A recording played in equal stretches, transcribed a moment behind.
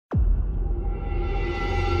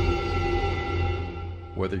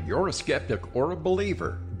Whether you're a skeptic or a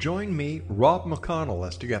believer, join me, Rob McConnell,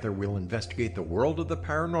 as together we'll investigate the world of the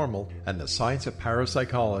paranormal and the science of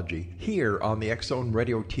parapsychology here on the X-Zone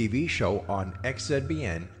Radio TV show on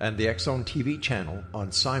XZBN and the X-Zone TV channel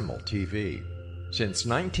on Simul TV. Since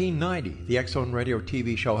 1990, the X-Zone Radio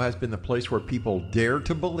TV show has been the place where people dare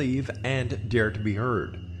to believe and dare to be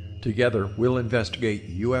heard. Together, we'll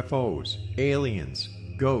investigate UFOs, aliens,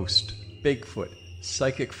 ghosts, Bigfoot,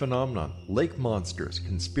 psychic phenomenon, lake monsters,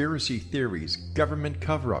 conspiracy theories, government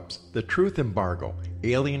cover-ups, the truth embargo,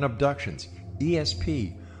 alien abductions,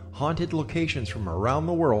 ESP, haunted locations from around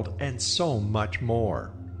the world, and so much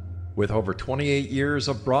more. With over 28 years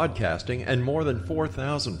of broadcasting and more than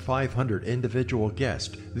 4,500 individual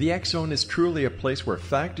guests, the X-Zone is truly a place where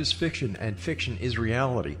fact is fiction and fiction is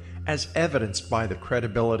reality, as evidenced by the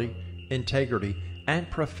credibility, integrity,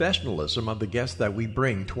 and professionalism of the guests that we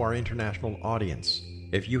bring to our international audience.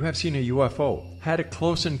 If you have seen a UFO, had a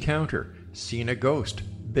close encounter, seen a ghost,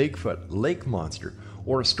 Bigfoot, lake monster,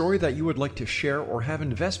 or a story that you would like to share or have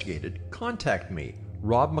investigated, contact me,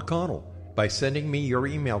 Rob McConnell, by sending me your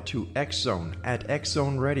email to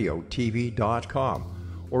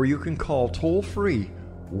xzone@xzoneradiotv.com, or you can call toll-free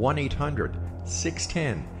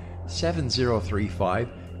 1-800-610-7035,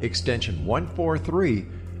 extension 143,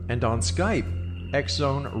 and on Skype,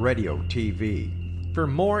 X-Zone Radio TV. For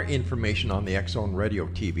more information on the X-Zone Radio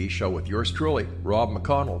TV show with yours truly, Rob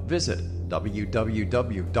McConnell, visit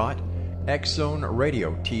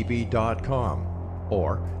www.xzoneradiotv.com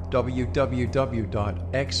or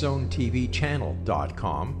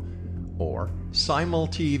www.xzonetvchannel.com or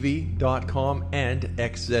simultv.com and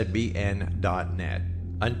xzbn.net.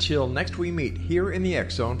 Until next we meet here in the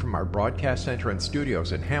X-Zone from our broadcast center and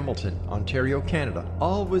studios in Hamilton, Ontario, Canada,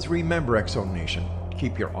 always remember, X-Zone Nation,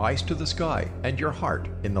 keep your eyes to the sky and your heart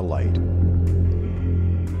in the light.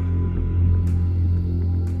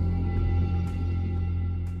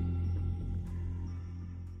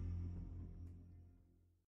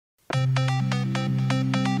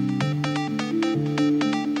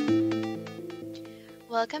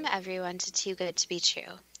 Welcome everyone to Too Good to Be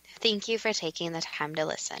True. Thank you for taking the time to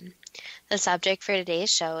listen. The subject for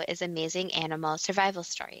today's show is amazing animal survival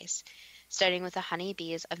stories, starting with the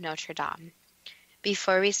honeybees of Notre Dame.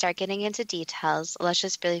 Before we start getting into details, let's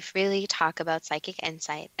just really talk about psychic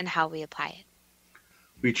insight and how we apply it.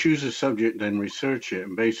 We choose a subject, then research it,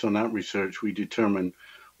 and based on that research, we determine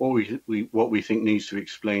what we think needs to be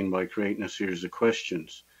explained by creating a series of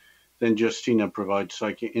questions. Then Justina provides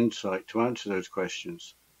psychic insight to answer those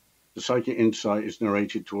questions. The psychic insight is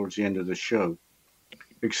narrated towards the end of the show.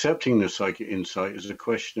 Accepting the psychic insight is a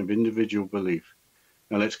question of individual belief.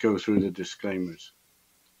 Now let's go through the disclaimers.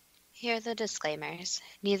 Here are the disclaimers.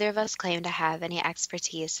 Neither of us claim to have any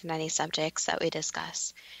expertise in any subjects that we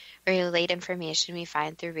discuss. We relate information we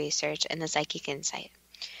find through research and the psychic insight.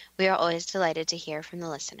 We are always delighted to hear from the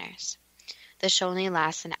listeners. The show only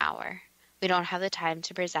lasts an hour. We don't have the time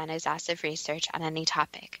to present exhaustive research on any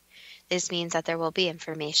topic. This means that there will be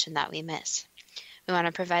information that we miss. We want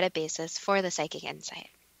to provide a basis for the psychic insight.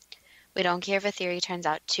 We don't care if a theory turns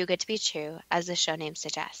out too good to be true, as the show name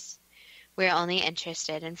suggests. We are only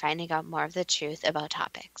interested in finding out more of the truth about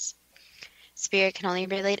topics. Spirit can only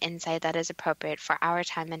relate insight that is appropriate for our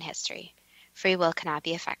time and history. Free will cannot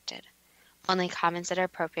be affected. Only comments that are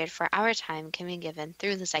appropriate for our time can be given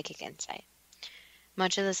through the psychic insight.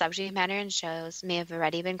 Much of the subject matter in shows may have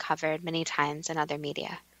already been covered many times in other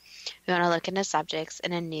media. We want to look into subjects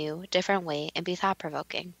in a new, different way and be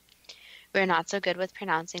thought-provoking. We are not so good with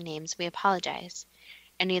pronouncing names, we apologize.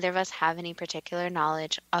 And neither of us have any particular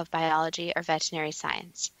knowledge of biology or veterinary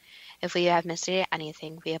science. If we have misstated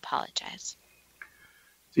anything, we apologize.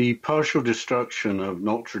 The partial destruction of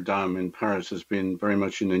Notre Dame in Paris has been very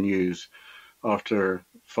much in the news after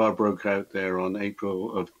fire broke out there in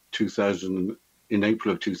April of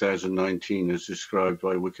 2019, as described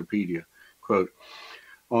by Wikipedia. Quote,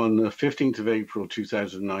 on the 15th of April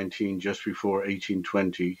 2019, just before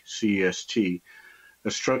 1820 CEST,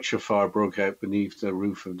 a structure fire broke out beneath the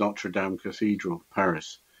roof of Notre Dame Cathedral,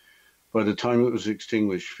 Paris. By the time it was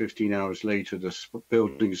extinguished 15 hours later, the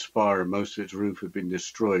building's spire and most of its roof had been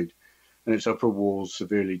destroyed and its upper walls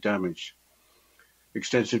severely damaged.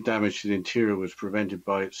 Extensive damage to the interior was prevented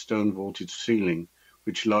by its stone-vaulted ceiling,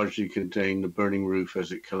 which largely contained the burning roof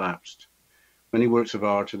as it collapsed. Many works of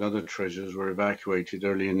art and other treasures were evacuated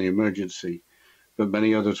early in the emergency, but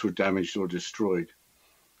many others were damaged or destroyed.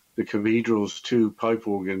 The cathedral's 2 pipe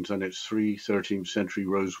organs and its 3 13th century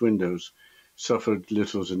rose windows suffered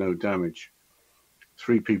little to no damage.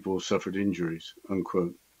 3 people suffered injuries,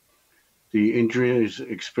 unquote. The injuries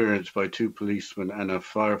experienced by 2 policemen and a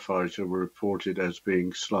firefighter were reported as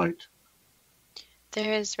being slight.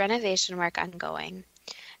 There is renovation work ongoing.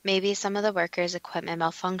 Maybe some of the workers' equipment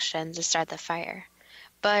malfunctioned to start the fire.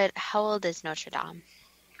 But how old is Notre Dame?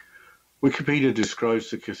 Wikipedia describes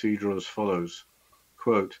the cathedral as follows,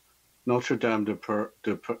 quote, Notre Dame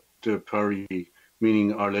de Paris,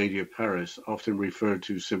 meaning Our Lady of Paris, often referred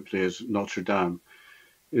to simply as Notre Dame,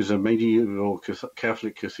 is a medieval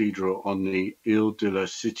Catholic cathedral on the Ile de la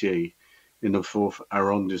Cité in the 4th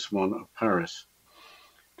arrondissement of Paris.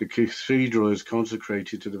 The cathedral is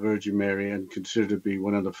consecrated to the Virgin Mary and considered to be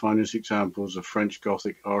one of the finest examples of French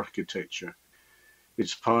Gothic architecture.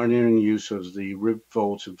 Its pioneering use of the ribbed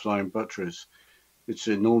vault and flying buttress, its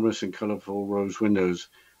enormous and colourful rose windows,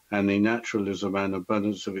 and the naturalism and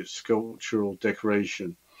abundance of its sculptural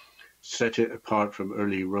decoration set it apart from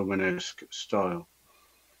early Romanesque style.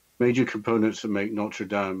 Major components that make Notre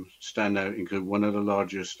Dame stand out include one of the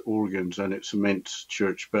largest organs and its immense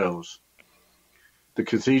church bells. The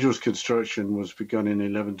cathedral's construction was begun in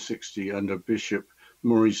 1160 under Bishop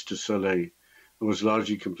Maurice de Soleil and was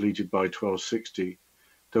largely completed by 1260,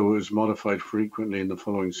 though it was modified frequently in the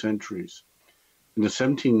following centuries. In the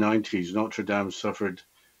 1790s, Notre Dame suffered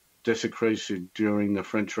desecration during the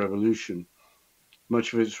French Revolution.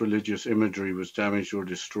 Much of its religious imagery was damaged or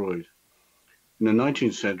destroyed. In the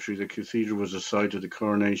 19th century, the cathedral was the site of the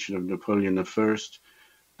coronation of Napoleon I,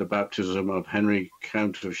 the baptism of Henry,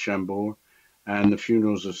 Count of Chambord, and the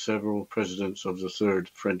funerals of several presidents of the Third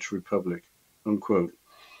French Republic. Unquote.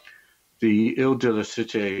 The Ile de la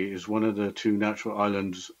Cité is one of the 2 natural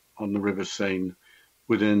islands on the River Seine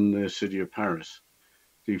within the city of Paris.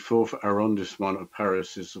 The 4th arrondissement of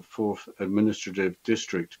Paris is the 4th administrative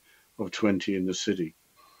district of 20 in the city.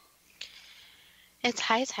 It's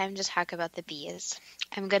high time to talk about the bees.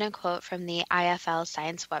 I'm going to quote from the IFL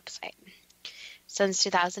Science website. Since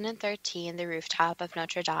 2013, the rooftop of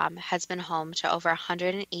Notre Dame has been home to over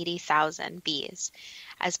 180,000 bees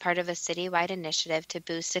as part of a citywide initiative to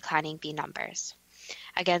boost declining bee numbers.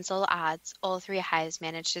 Against all odds, all 3 hives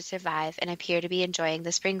managed to survive and appear to be enjoying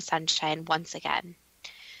the spring sunshine once again.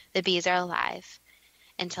 The bees are alive.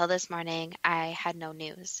 Until this morning, I had no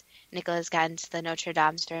news. Nicolas Geant, the Notre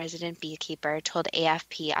Dame's resident beekeeper, told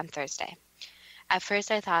AFP on Thursday. At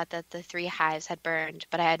first, I thought that the 3 hives had burned,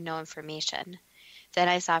 but I had no information. Then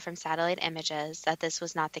I saw from satellite images that this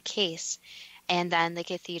was not the case, and then the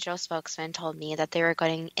cathedral spokesman told me that they were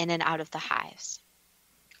going in and out of the hives.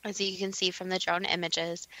 As you can see from the drone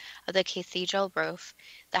images of the cathedral roof,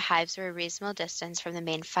 the hives were a reasonable distance from the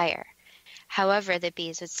main fire. However, the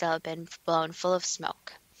bees would still have been blown full of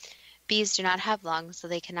smoke. Bees do not have lungs, so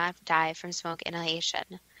they cannot die from smoke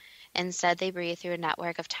inhalation. Instead, they breathe through a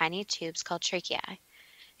network of tiny tubes called tracheae.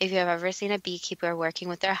 If you have ever seen a beekeeper working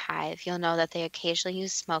with their hive, you'll know that they occasionally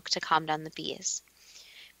use smoke to calm down the bees.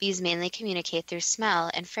 Bees mainly communicate through smell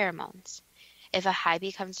and pheromones. If a hive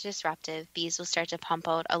becomes disruptive, bees will start to pump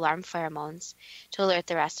out alarm pheromones to alert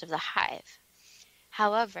the rest of the hive.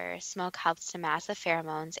 However, smoke helps to mask the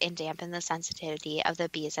pheromones and dampen the sensitivity of the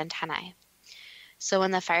bees' antennae. So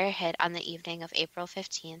when the fire hit on the evening of April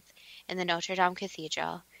 15th in the Notre Dame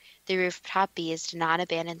Cathedral, the rooftop bees did not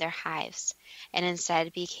abandon their hives, and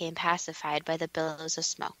instead became pacified by the billows of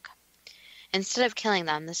smoke. Instead of killing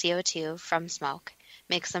them, the CO2 from smoke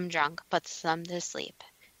makes them drunk, puts them to sleep,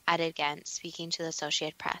 added Geant, speaking to the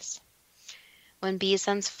Associated Press. When bees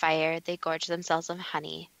sense fire, they gorge themselves of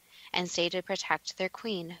honey, and stay to protect their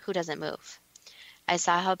queen, who doesn't move. I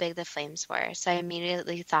saw how big the flames were, so I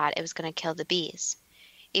immediately thought it was going to kill the bees.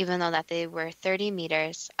 Even though that they were 30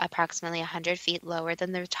 meters, approximately 100 feet lower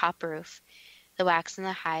than the top roof, the wax in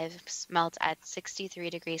the hives melt at 63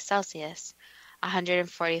 degrees Celsius,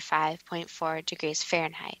 145.4 degrees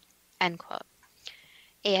Fahrenheit. End quote.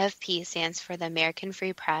 AFP stands for the American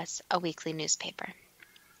Free Press, a weekly newspaper.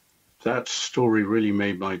 That story really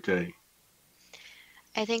made my day.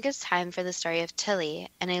 I think it's time for the story of Tilly,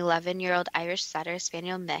 an 11-year-old Irish Setter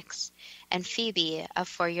Spaniel mix, and Phoebe, a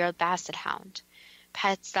 4-year-old Basset Hound,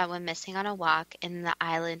 pets that went missing on a walk in the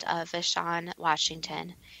island of Vashon,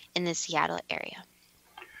 Washington, in the Seattle area.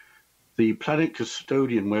 The Planet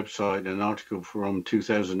Custodian website, an article from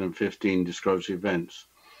 2015, describes the events.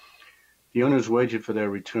 The owners waited for their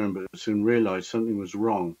return, but soon realized something was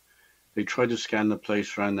wrong. They tried to scan the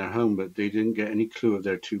place around their home, but they didn't get any clue of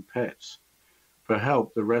their 2 pets. For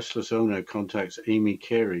help, the restless owner contacts Amy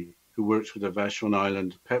Carey, who works with the Vashon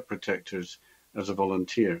Island Pet Protectors as a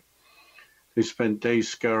volunteer. They spent days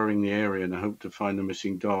scouring the area in the hope to find the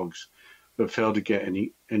missing dogs, but failed to get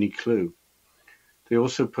any clue. They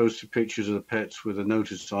also posted pictures of the pets with a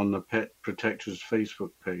notice on the Pet Protectors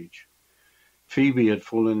Facebook page. Phoebe had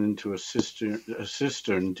fallen into a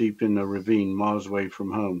cistern deep in a ravine miles away from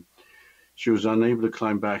home. She was unable to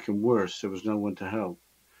climb back, and worse, there was no one to help.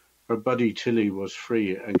 Her buddy Tilly was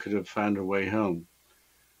free and could have found her way home.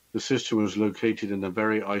 The cistern was located in a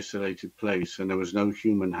very isolated place, and there was no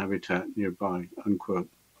human habitat nearby, unquote.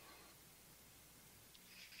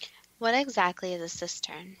 What exactly is a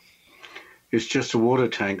cistern? It's just a water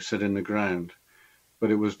tank set in the ground, but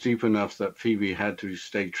it was deep enough that Phoebe had to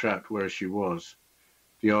stay trapped where she was.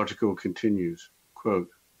 The article continues, quote,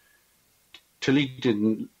 Tilly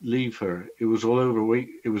didn't leave her. It was over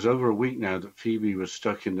a week now that Phoebe was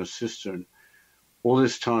stuck in the cistern. All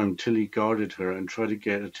this time, Tilly guarded her and tried to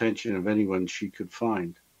get attention of anyone she could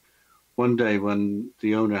find. One day, when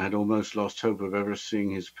the owner had almost lost hope of ever seeing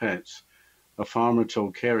his pets, a farmer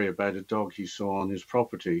told Carey about a dog he saw on his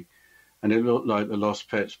property, and it looked like the lost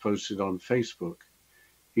pets posted on Facebook.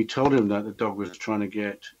 He told him that the dog was trying to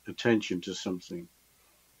get attention to something.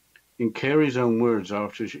 In Carey's own words,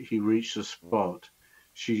 after he reached the spot,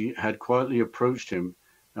 she had quietly approached him,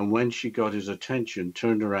 and when she got his attention,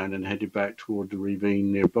 turned around and headed back toward the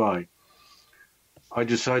ravine nearby. I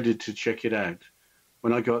decided to check it out.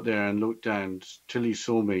 When I got there and looked down, Tilly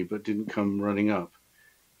saw me but didn't come running up.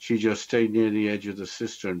 She just stayed near the edge of the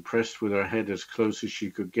cistern, pressed with her head as close as she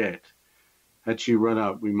could get. Had she run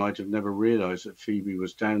up, we might have never realized that Phoebe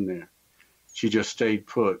was down there. She just stayed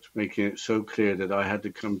put, making it so clear that I had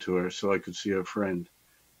to come to her so I could see her friend.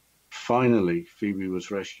 Finally, Phoebe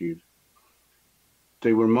was rescued.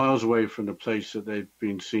 They were miles away from the place that they'd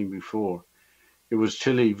been seen before. It was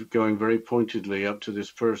Tilly going very pointedly up to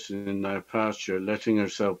this person in their pasture, letting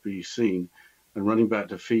herself be seen, and running back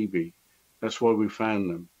to Phoebe. That's why we found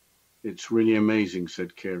them. It's really amazing,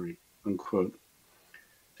 said Carey, unquote.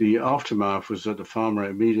 The aftermath was that the farmer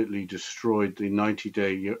immediately destroyed the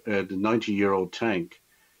 90-year-old tank.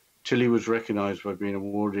 Tilly was recognized by being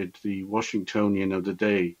awarded the Washingtonian of the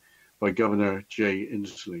Day by Governor Jay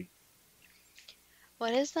Inslee.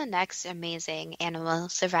 What is the next amazing animal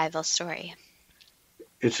survival story?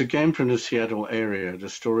 It's again from the Seattle area. The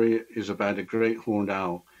story is about a great horned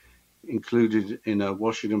owl, included in a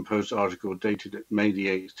Washington Post article dated May the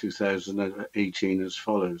 8th, 2018, as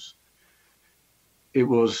follows. It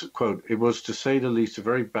was, quote, it was to say the least a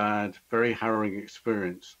very bad, very harrowing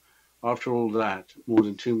experience. After all that, more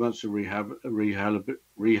than 2 months of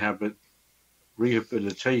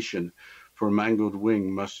rehabilitation for a mangled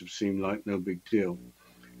wing must have seemed like no big deal.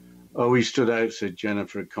 Oh, he stood out, said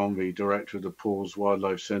Jennifer Convey, director of the Paul's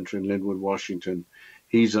Wildlife Center in Linwood, Washington.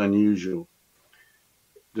 He's unusual.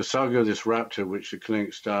 The saga of this raptor, which the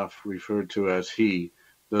clinic staff referred to as he,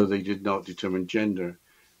 though they did not determine gender,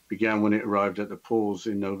 began when it arrived at the Paul's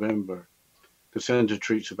in November. The center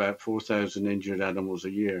treats about 4,000 injured animals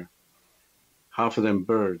a year, half of them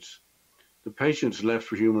birds. The patient's left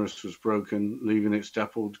humerus was broken, leaving its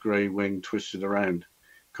dappled grey wing twisted around,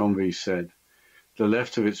 Convey said. The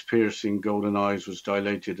left of its piercing golden eyes was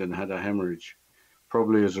dilated and had a hemorrhage,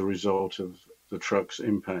 probably as a result of the truck's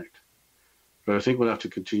impact. But I think we'll have to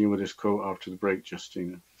continue with this quote after the break,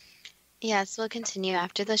 Justina. Yes, we'll continue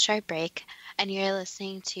after the short break, and you're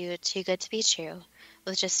listening to Too Good to Be True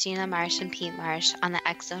with Justina Marsh and Pete Marsh on the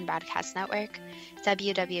X-Zone Broadcast Network,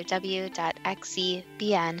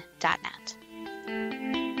 www.xzbn.net.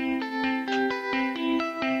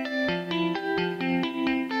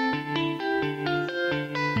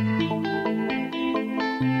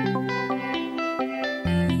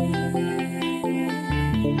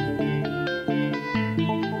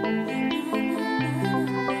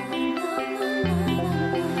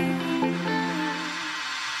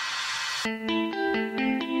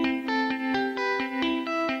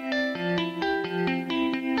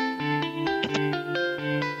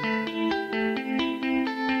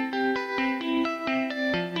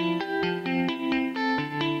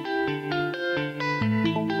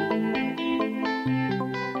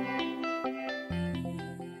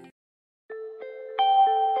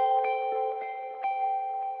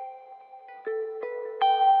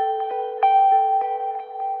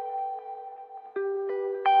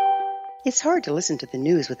 It's hard to listen to the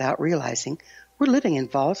news without realizing we're living in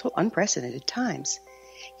volatile, unprecedented times.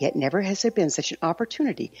 Yet never has there been such an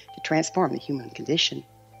opportunity to transform the human condition.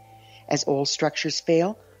 As old structures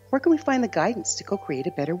fail, where can we find the guidance to co-create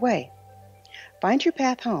a better way? Find Your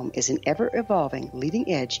Path Home is an ever-evolving,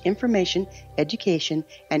 leading-edge information, education,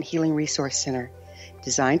 and healing resource center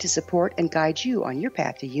designed to support and guide you on your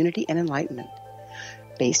path to unity and enlightenment.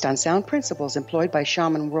 Based on sound principles employed by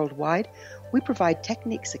shaman worldwide, we provide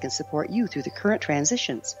techniques that can support you through the current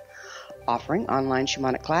transitions, offering online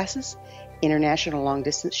shamanic classes, international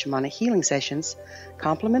long-distance shamanic healing sessions,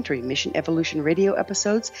 complimentary Mission Evolution radio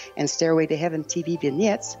episodes and Stairway to Heaven TV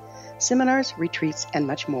vignettes, seminars, retreats, and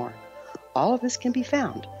much more. All of this can be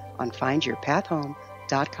found on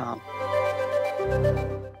findyourpathhome.com.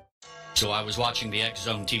 So I was watching the X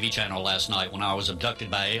Zone TV channel last night when I was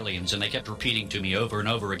abducted by aliens, and they kept repeating to me over and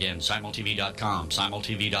over again, simultv.com,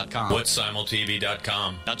 simultv.com. What's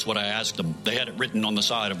simultv.com? That's what I asked them. They had it written on the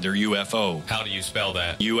side of their UFO. How do you spell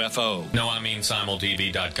that? UFO. No, I mean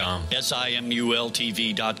simultv.com.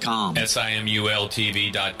 simultv.com.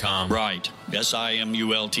 simultv.com. Right.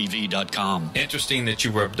 simultv.com. Interesting that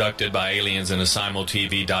you were abducted by aliens in a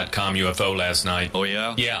simultv.com UFO last night. Oh,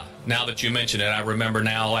 yeah? Yeah. Now that you mention it, I remember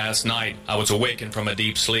now last night I was awakened from a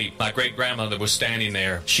deep sleep. My great-grandmother was standing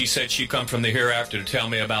there. She said she'd come from the hereafter to tell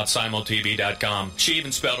me about simultv.com. She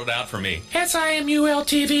even spelled it out for me.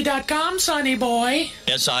 simultv.com, sonny boy.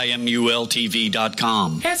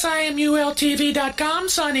 simultv.com. simultv.com,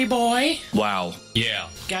 sonny boy. Wow. Yeah.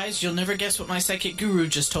 Guys, you'll never guess what my psychic guru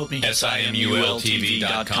just told me.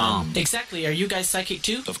 simultv.com. Exactly. Are you guys psychic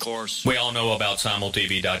too? Of course. We all know about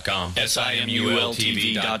simultv.com.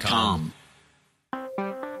 simultv.com.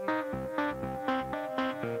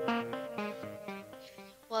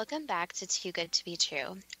 Welcome back to Too Good to Be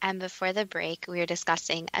True. And before the break, we were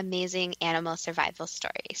discussing amazing animal survival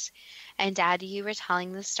stories. And Dad, you were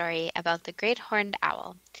telling the story about the great horned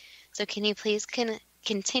owl. So can you please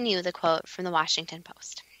continue the quote from the Washington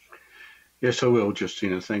Post? Yes, I will,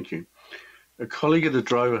 Justina. Thank you. A colleague of the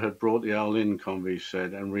driver had brought the owl in, Convey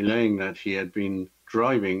said, and relaying that he had been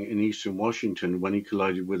driving in eastern Washington when he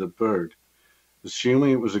collided with a bird. Assuming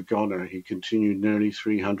it was a goner, he continued nearly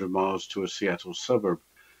 300 miles to a Seattle suburb,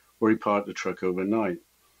 where he parked the truck overnight.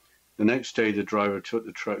 The next day, the driver took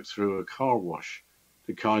the truck through a car wash,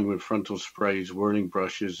 the kind with frontal sprays, whirling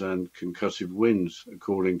brushes, and concussive winds,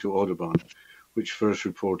 according to Audubon, which first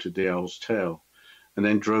reported the owl's tail, and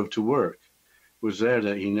then drove to work. It was there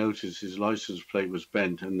that he noticed his license plate was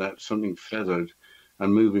bent and that something feathered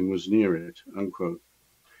and moving was near it, unquote.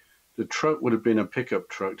 The truck would have been a pickup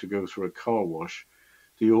truck to go through a car wash.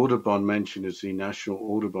 The Audubon mentioned is the National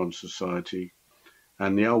Audubon Society,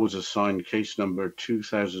 and the owl was assigned case number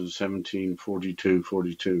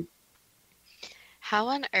 2017-4242. How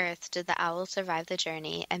on earth did the owl survive the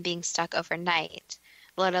journey and being stuck overnight,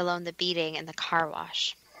 let alone the beating and the car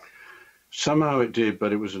wash? Somehow it did,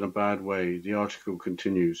 but it was in a bad way. The article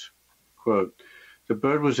continues, quote, "The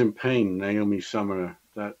bird was in pain," Naomi Summer,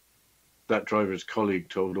 that driver's colleague,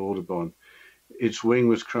 told Audubon. "Its wing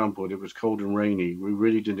was crumpled. It was cold and rainy. We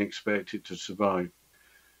really didn't expect it to survive."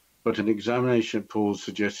 But an examination at Paul's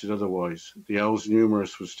suggested otherwise. The owl's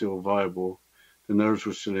numerus was still viable. The nerves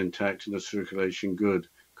were still intact and the circulation good,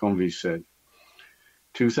 Convey said.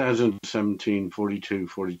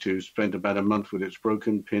 2017-4242 spent about a month with its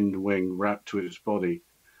broken pinned wing wrapped to its body.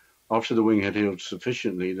 After the wing had healed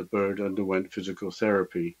sufficiently, the bird underwent physical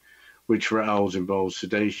therapy, which for owls involves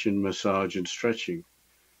sedation, massage, and stretching.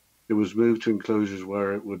 It was moved to enclosures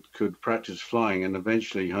where it could practice flying and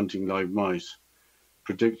eventually hunting live mice.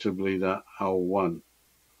 Predictably, that owl won.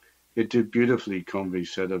 "It did beautifully," Convey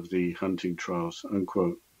said of the hunting trials,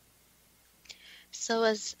 unquote. So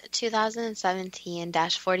was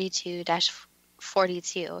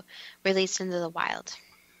 2017-42-42 released into the wild?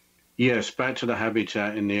 Yes, back to the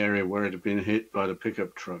habitat in the area where it had been hit by the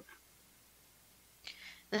pickup truck.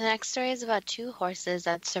 The next story is about two horses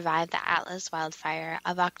that survived the Atlas wildfire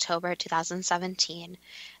of October 2017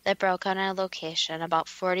 that broke on a location about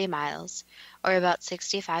 40 miles, or about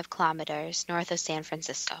 65 kilometers, north of San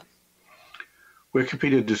Francisco.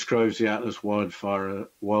 Wikipedia describes the Atlas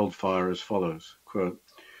wildfire as follows, quote,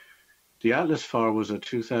 "The Atlas fire was a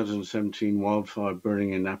 2017 wildfire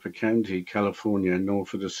burning in Napa County, California,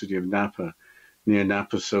 north of the city of Napa, near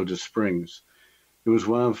Napa Soda Springs. It was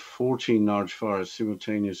one of 14 large fires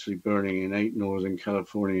simultaneously burning in 8 northern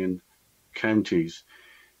Californian counties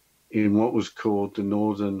in what was called the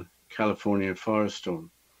Northern California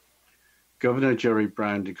Firestorm. Governor Jerry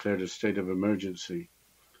Brown declared a state of emergency.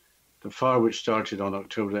 The fire, which started on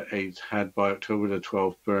October the 8th, had by October the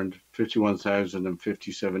 12th burned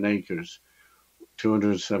 51,057 acres,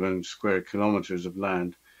 207 square kilometers of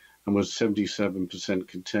land, and was 77%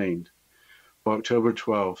 contained. By October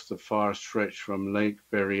 12th, the fire stretched from Lake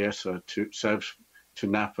Berryessa to south to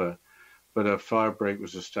Napa, but a fire break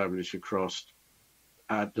was established across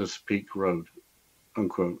Atlas Peak Road,"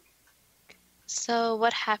 unquote. So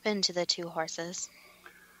what happened to the two horses?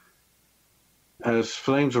 As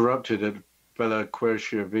flames erupted at Bella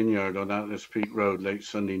Quercia Vineyard on Atlas Peak Road late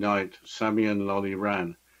Sunday night, Sammy and Lolly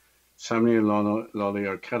ran. Sammy and Lolly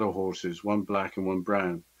are cattle horses, one black and one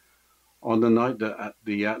brown. On the night that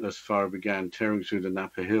the Atlas fire began tearing through the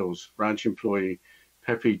Napa Hills, ranch employee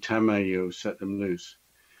Pepe Tamayo set them loose.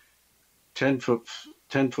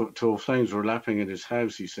 10-foot tall flames were lapping at his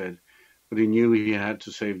house, he said, but he knew he had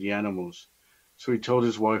to save the animals. So he told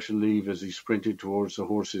his wife to leave as he sprinted towards the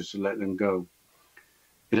horses to let them go.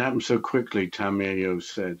 It happened so quickly, Tamayo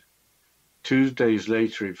said. 2 days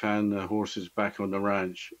later, he found the horses back on the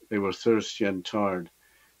ranch. They were thirsty and tired.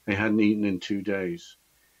 They hadn't eaten in 2 days.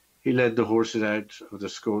 He led the horses out of the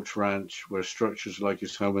scorched ranch, where structures like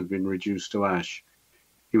his home had been reduced to ash.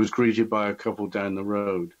 He was greeted by a couple down the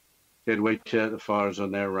road. They had waited out the fires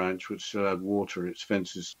on their ranch, which still had water, its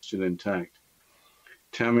fences still intact.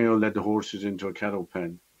 Tamayo led the horses into a cattle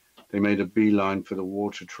pen. They made a beeline for the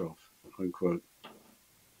water trough, unquote.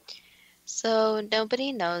 So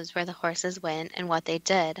nobody knows where the horses went and what they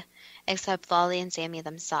did, except Lolly and Sammy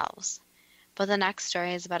themselves. But the next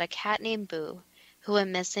story is about a cat named Boo, who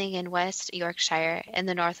went missing in West Yorkshire in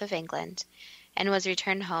the north of England, and was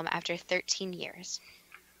returned home after 13 years.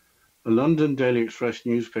 A London Daily Express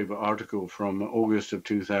newspaper article from August of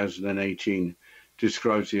 2018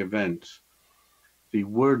 describes the events. The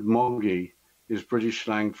word moggy is British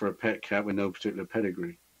slang for a pet cat with no particular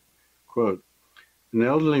pedigree. Quote, an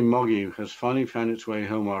elderly moggy has finally found its way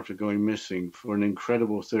home after going missing for an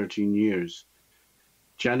incredible 13 years.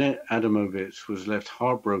 Janet Adamovitz was left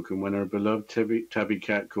heartbroken when her beloved tabby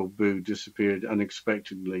cat called Boo disappeared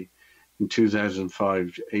unexpectedly in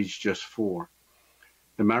 2005, aged just 4.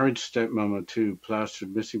 The married stepmama, too,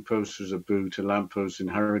 plastered missing posters of Boo to lampposts in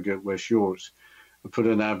Harrogate, West Yorks, and put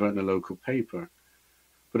an advert in a local paper.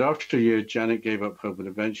 But after a year, Janet gave up hope and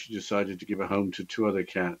eventually decided to give a home to 2 other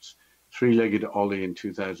cats, 3-legged Ollie in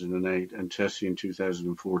 2008 and Tessie in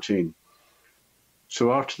 2014.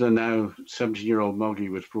 So after the now 17-year-old Moggy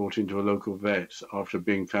was brought into a local vet after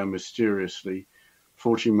being found mysteriously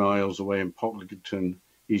 40 miles away in Pocklington,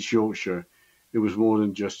 East Yorkshire, it was more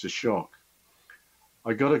than just a shock.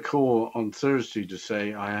 I got a call on Thursday to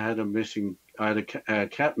say I had a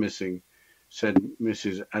cat missing, said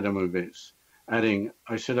Mrs. Adamovitz, adding,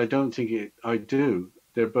 I said, I don't think I do.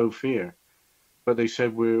 They're both here. But they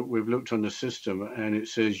said, we've looked on the system and it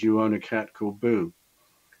says you own a cat called Boo.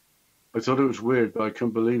 I thought it was weird, but I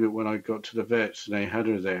couldn't believe it when I got to the vets and they had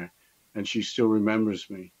her there, and she still remembers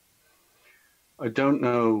me. I don't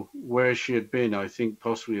know where she had been, I think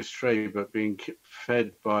possibly a stray, but being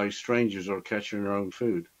fed by strangers or catching her own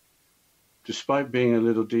food. Despite being a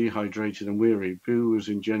little dehydrated and weary, Boo was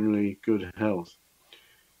in generally good health.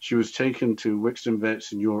 She was taken to Wixton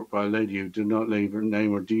Vets in York by a lady who did not leave her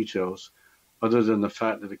name or details, other than the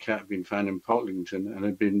fact that the cat had been found in Pocklington and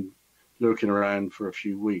had been lurking around for a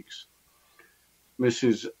few weeks.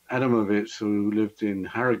 Mrs. Adamovitz, who lived in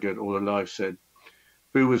Harrogate all her life, said,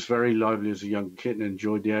 Boo was very lively as a young kitten,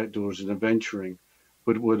 enjoyed the outdoors and adventuring,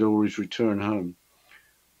 but would always return home.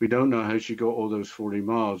 We don't know how she got all those 40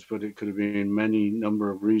 miles, but it could have been many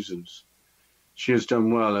number of reasons. She has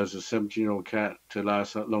done well as a 17-year-old cat to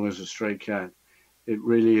last that long as a stray cat. It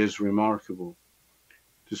really is remarkable.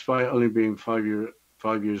 Despite only being 5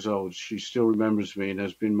 years old, she still remembers me and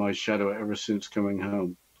has been my shadow ever since coming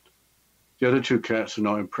home. The other 2 cats are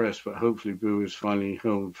not impressed, but hopefully Boo is finally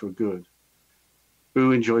home for good.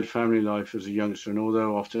 Boo enjoyed family life as a youngster, and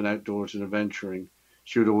although often outdoors and adventuring,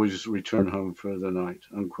 she would always return home for the night,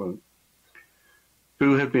 unquote.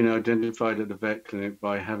 Boo had been identified at the vet clinic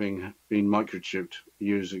by having been microchipped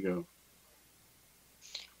years ago.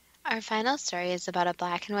 Our final story is about a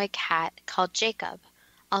black and white cat called Jacob,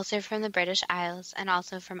 also from the British Isles and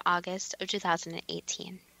also from August of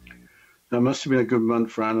 2018. That must have been a good month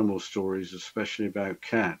for animal stories, especially about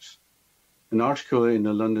cats. An article in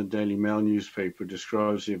the London Daily Mail newspaper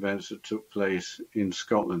describes the events that took place in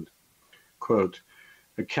Scotland. Quote,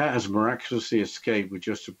 a cat has miraculously escaped with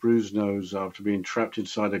just a bruised nose after being trapped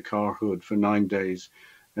inside a car hood for 9 days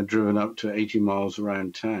and driven up to 80 miles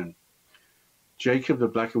around town. Jacob, the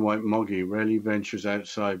black and white moggy, rarely ventures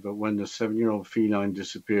outside, but when the 7-year-old feline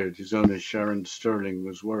disappeared, his owner Sharon Sterling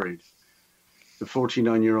was worried. The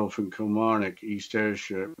 49-year-old from Kilmarnock, East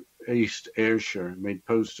Ayrshire, made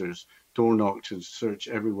posters, door knocked and searched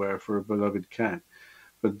everywhere for her beloved cat,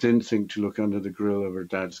 but didn't think to look under the grille of her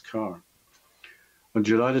dad's car. On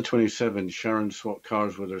July the 27th, Sharon swapped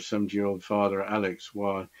cars with her 70-year-old father, Alex,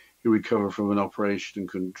 while he recovered from an operation and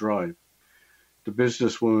couldn't drive. The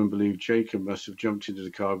businesswoman believed Jacob must have jumped into the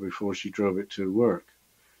car before she drove it to work.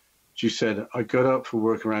 She said, I got up for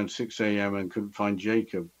work around 6 a.m. and couldn't find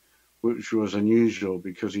Jacob, which was unusual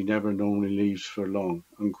because he never normally leaves for long,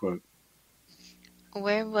 unquote.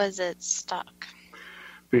 Where was it stuck?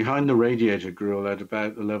 Behind the radiator grille at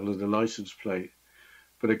about the level of the license plate.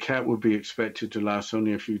 but a cat would be expected to last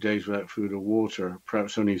only a few days without food or water,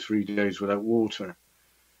 perhaps only 3 days without water.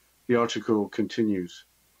 The article continues,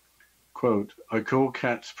 quote, I called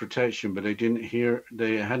cats protection, but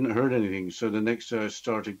they hadn't heard anything, so the next day I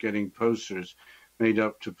started getting posters made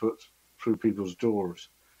up to put through people's doors.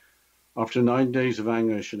 After 9 days of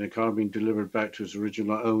anguish and the car being delivered back to its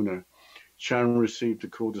original owner, Sharon received a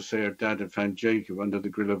call to say her dad had found Jacob under the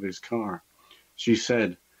grill of his car. She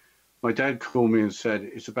said, my dad called me and said,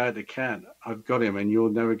 it's about the cat. I've got him and you'll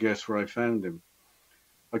never guess where I found him.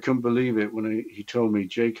 I couldn't believe it when he told me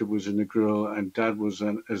Jacob was in the grill and Dad was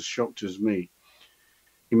as shocked as me.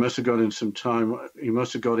 He must have got in sometime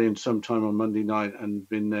on Monday night and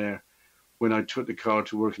been there when I took the car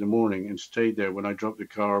to work in the morning and stayed there when I dropped the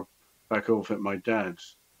car back off at my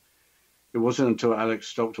dad's. It wasn't until Alex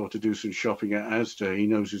stopped off to do some shopping at Asda he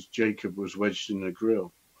noticed Jacob was wedged in the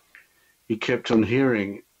grill. He kept on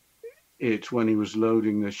hearing it when he was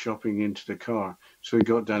loading the shopping into the car, so he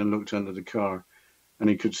got down and looked under the car, and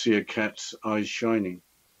he could see a cat's eyes shining.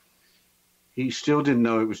 He still didn't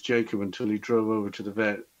know it was Jacob until he drove over to the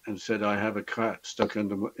vet and said, I have a cat stuck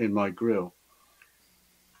in my grill.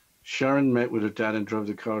 Sharon met with her dad and drove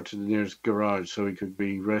the car to the nearest garage so he could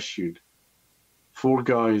be rescued. 4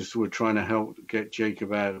 guys were trying to help get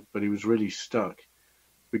Jacob out, but he was really stuck.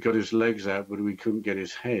 We got his legs out, but we couldn't get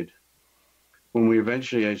his head. When we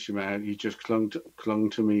eventually edged him out, he just clung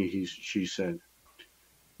to me, she said.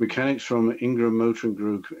 Mechanics from Ingram Motoring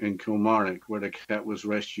Group in Kilmarnock, where the cat was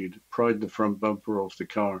rescued, pried the front bumper off the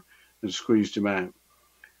car and squeezed him out.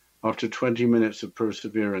 After 20 minutes of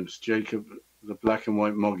perseverance, Jacob, the black and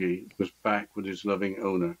white moggy, was back with his loving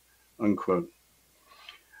owner, unquote.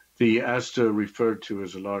 The Asda referred to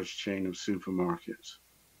as a large chain of supermarkets.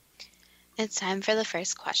 It's time for the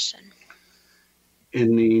first question.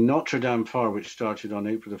 In the Notre Dame fire, which started on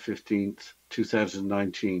April the 15th,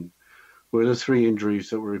 2019, were the 3 injuries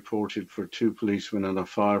that were reported for 2 policemen and a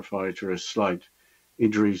firefighter as slight,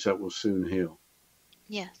 injuries that will soon heal?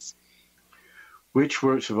 Yes. Which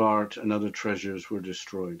works of art and other treasures were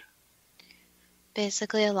destroyed?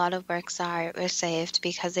 Basically, a lot of works of art were saved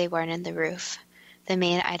because they weren't in the roof. The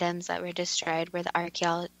main items that were destroyed were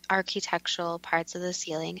the architectural parts of the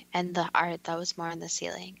ceiling and the art that was more on the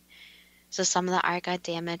ceiling. So some of the art got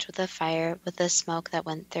damaged with the fire with the smoke that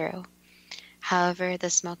went through. However,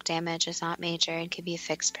 the smoke damage is not major and can be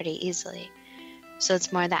fixed pretty easily. So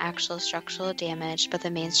it's more the actual structural damage, but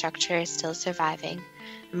the main structure is still surviving.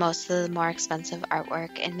 Most of the more expensive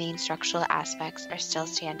artwork and main structural aspects are still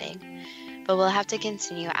standing. But we'll have to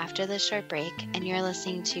continue after this short break, and you're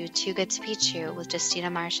listening to Too Good to Be True with Justina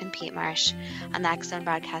Marsh and Pete Marsh on the X-Zone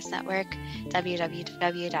Broadcast Network,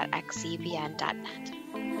 www.xzbn.net.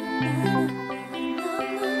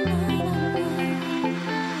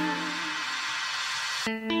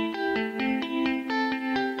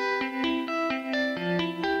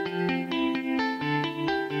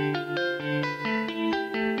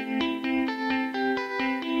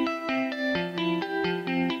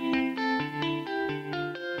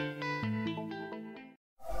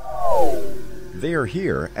 They are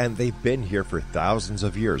here, and they've been here for thousands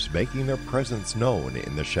of years, making their presence known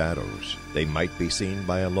in the shadows. They might be seen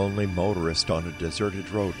by a lonely motorist on a deserted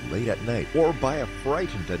road late at night, or by a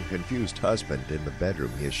frightened and confused husband in the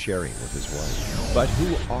bedroom he is sharing with his wife. But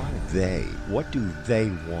who are they? What do they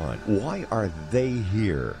want? Why are they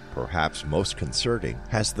here? Perhaps most concerning,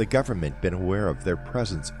 has the government been aware of their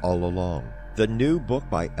presence all along? The new book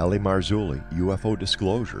by Eli Marzulli, UFO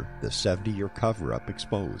Disclosure, the 70-year cover-up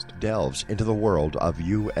exposed, delves into the world of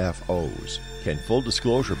UFOs. Can full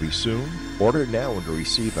disclosure be soon? Order now and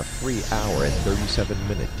receive a free hour and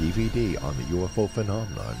 37-minute DVD on the UFO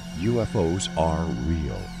phenomenon. UFOs are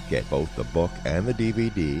real. Get both the book and the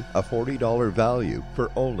DVD, a $40 value,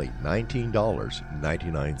 for only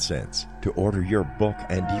 $19.99. To order your book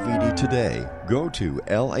and DVD today, go to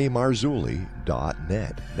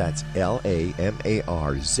lamarzulli.net. That's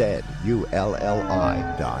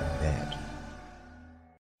LAMARZULLI.net.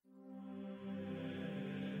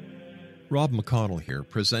 Rob McConnell here,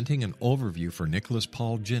 presenting an overview for Nicholas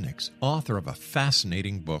Paul Jennings, author of a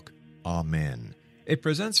fascinating book, Amen. It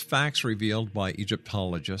presents facts revealed by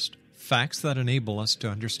Egyptologists, facts that enable us to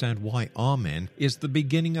understand why Amen is the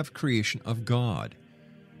beginning of creation of God.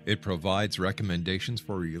 It provides recommendations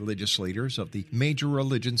for religious leaders of the major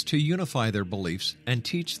religions to unify their beliefs and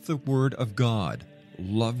teach the Word of God.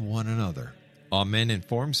 Love one another. Amen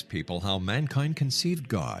informs people how mankind conceived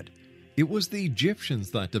God. It was the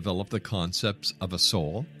Egyptians that developed the concepts of a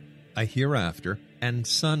soul, a hereafter, and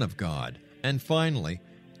Son of God. And finally,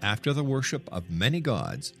 after the worship of many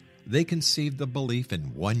gods, they conceived the belief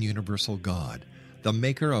in one universal God, the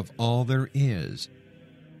maker of all there is.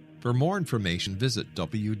 For more information, visit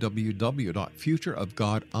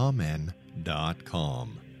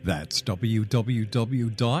www.futureofgodamen.com. That's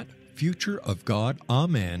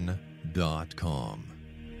www.futureofgodamen.com.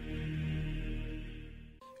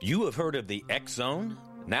 You have heard of the X Zone?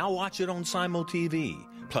 Now watch it on Simul TV,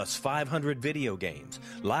 plus 500 video games,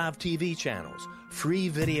 live TV channels, free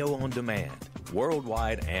video on demand,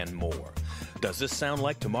 worldwide, and more. Does this sound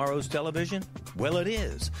like tomorrow's television? Well, it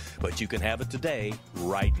is, but you can have it today,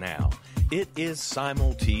 right now. It is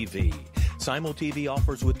Simul TV. Simul TV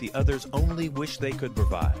offers what the others only wish they could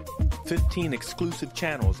provide. 15 exclusive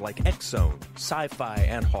channels like X Zone, sci-fi,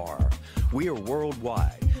 and horror. We are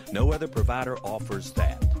worldwide. No other provider offers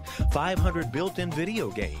that. 500 built-in video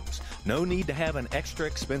games. No need to have an extra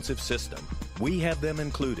expensive system. We have them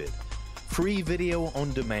included. Free video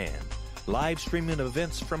on demand. Live streaming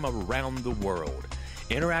events from around the world.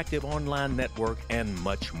 Interactive online network, and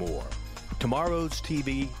much more. Tomorrow's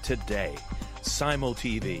TV today. Simul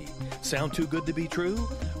TV. Sound too good to be true?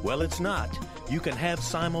 Well, it's not. You can have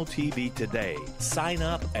Simul TV today. Sign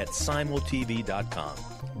up at simultv.com.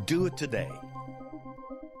 Do it today.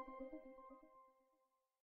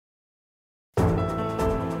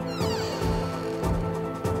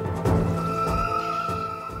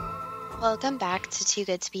 Welcome back to Too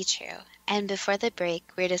Good to Be True. And before the break,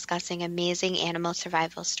 we're discussing amazing animal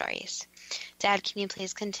survival stories. Dad, can you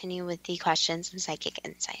please continue with the questions and psychic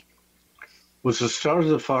insight? Was the start of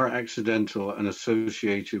the fire accidental and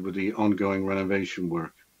associated with the ongoing renovation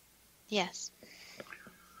work? Yes.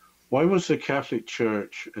 Why was the Catholic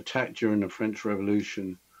Church attacked during the French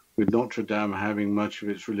Revolution, with Notre Dame having much of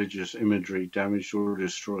its religious imagery damaged or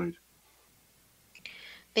destroyed?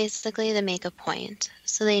 Basically, to make a point.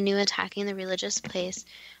 So they knew attacking the religious place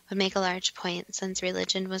would make a large point, since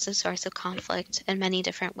religion was a source of conflict in many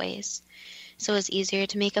different ways. So it was easier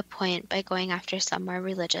to make a point by going after somewhere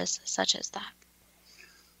religious, such as that.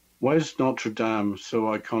 Why is Notre Dame so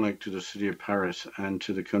iconic to the city of Paris and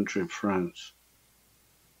to the country of France?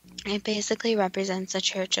 It basically represents a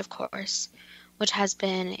church, of course, which has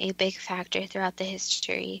been a big factor throughout the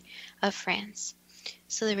history of France.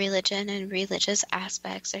 So the religion and religious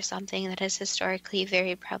aspects are something that is historically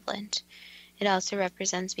very prevalent. It also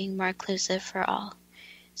represents being more inclusive for all.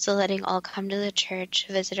 So letting all come to the church,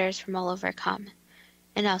 visitors from all over come.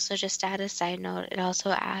 And also, just to add a side note, it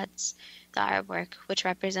also adds the artwork, which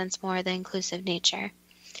represents more the inclusive nature,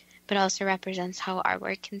 but also represents how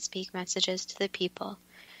artwork can speak messages to the people.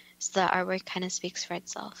 So the artwork kind of speaks for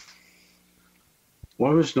itself.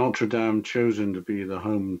 Why was Notre Dame chosen to be the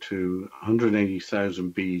home to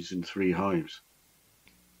 180,000 bees in 3 hives?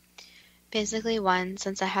 Basically, 1,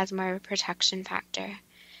 since it has more of a protection factor,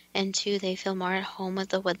 and 2, they feel more at home with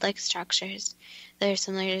the wood-like structures that are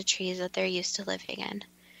similar to trees that they're used to living in.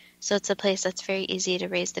 So it's a place that's very easy to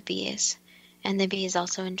raise the bees, and the bees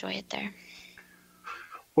also enjoy it there.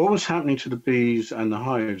 What was happening to the bees and the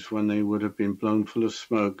hives when they would have been blown full of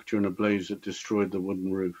smoke during a blaze that destroyed the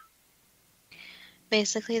wooden roof?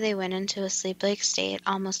 Basically, they went into a sleep-like state,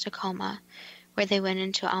 almost a coma, where they went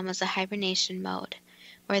into almost a hibernation mode,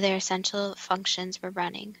 where their essential functions were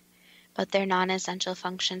running, but their non-essential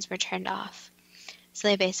functions were turned off. So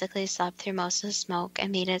they basically slept through most of the smoke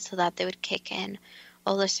and made it so that they would kick in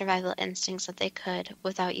all the survival instincts that they could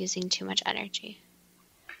without using too much energy.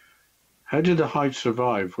 How did the hives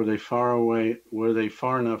survive? Were they far away? Were they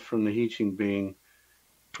far enough from the heat being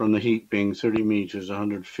 30 meters,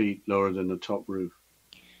 100 feet lower than the top roof?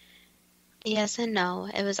 Yes and no.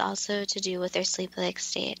 It was also to do with their sleep-like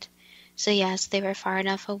state. So yes, they were far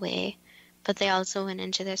enough away, but they also went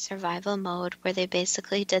into their survival mode where they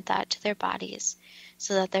basically did that to their bodies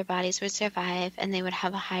so that their bodies would survive and they would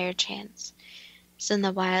have a higher chance. So in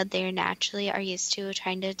the wild, they naturally are used to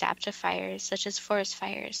trying to adapt to fires, such as forest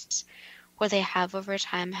fires, where they have over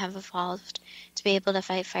time have evolved to be able to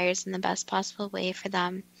fight fires in the best possible way for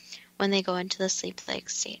them when they go into the sleep-like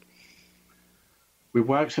state. With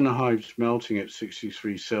wax in the hives melting at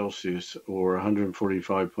 63 Celsius or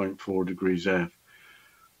 145.4 degrees F,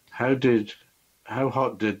 how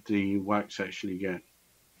hot did the wax actually get?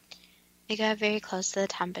 It got very close to the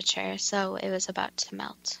temperature, so it was about to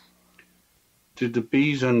melt. Did the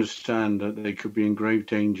bees understand that they could be in grave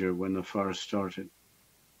danger when the fire started?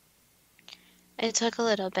 It took a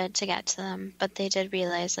little bit to get to them, but they did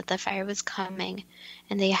realize that the fire was coming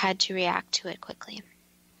and they had to react to it quickly.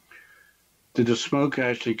 Did the smoke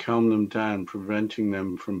actually calm them down, preventing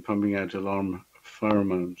them from pumping out alarm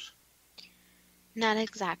pheromones? Not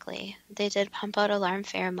exactly. They did pump out alarm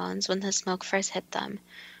pheromones when the smoke first hit them,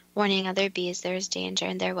 warning other bees there was danger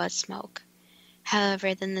and there was smoke.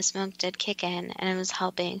 However, then the smoke did kick in, and it was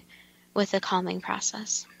helping with the calming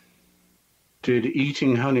process. Did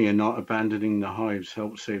eating honey and not abandoning the hives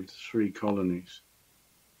help save the 3 colonies?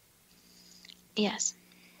 Yes.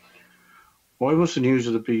 Why was the news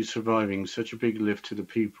of the bees surviving such a big lift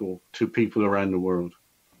to people around the world?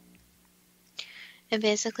 It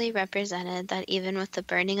basically represented that even with the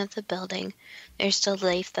burning of the building, there's still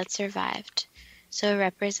life that survived. So it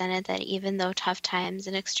represented that even though tough times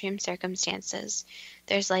and extreme circumstances,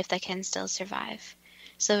 there's life that can still survive.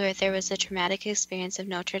 So there was a traumatic experience of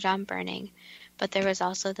Notre Dame burning, but there was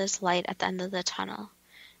also this light at the end of the tunnel.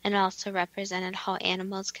 And it also represented how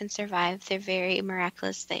animals can survive through very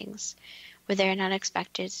miraculous things, where they're not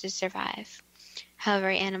expected to survive. However,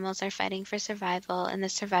 animals are fighting for survival, and the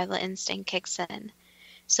survival instinct kicks in.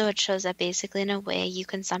 So it shows that basically in a way you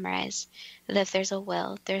can summarize that if there's a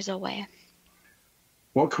will, there's a way.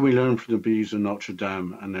 What can we learn from the bees of Notre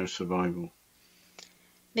Dame and their survival?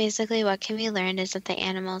 Basically, what can be learned is that the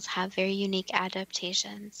animals have very unique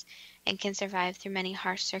adaptations and can survive through many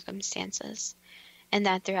harsh circumstances, and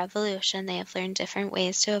that through evolution they have learned different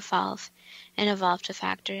ways to evolve and evolve to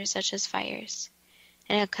factors such as fires.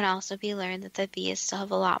 And it can also be learned that the bees still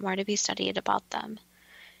have a lot more to be studied about them.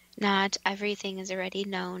 Not everything is already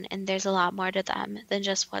known, and there's a lot more to them than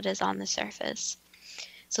just what is on the surface.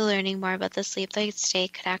 So learning more about the sleep-light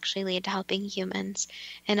state could actually lead to helping humans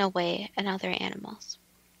in a way and other animals.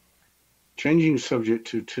 Changing subject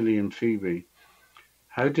to Tilly and Phoebe,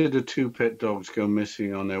 how did the 2 pet dogs go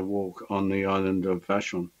missing on their walk on the island of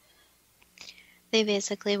Vashon? They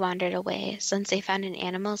basically wandered away since they found an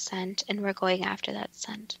animal scent and were going after that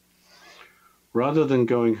scent. Rather than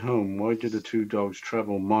going home, why did the 2 dogs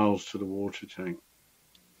travel miles to the water tank?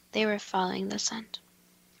 They were following the scent.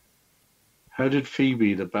 How did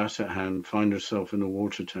Phoebe, the basset hound, find herself in the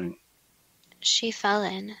water tank? She fell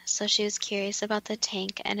in, so she was curious about the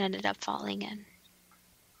tank and ended up falling in.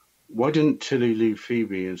 Why didn't Tilly leave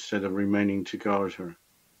Phoebe instead of remaining to guard her?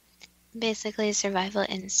 Basically survival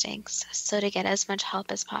instincts, so to get as much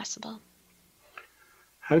help as possible.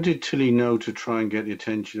 How did Tilly know to try and get the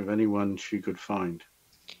attention of anyone she could find?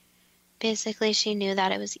 Basically, she knew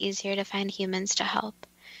that it was easier to find humans to help,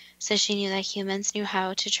 so she knew that humans knew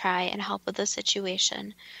how to try and help with the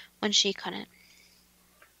situation when she couldn't.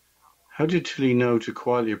 How did Tilly know to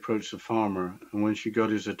quietly approach the farmer, and when she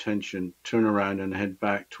got his attention, turn around and head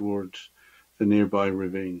back towards the nearby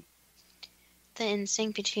ravine? The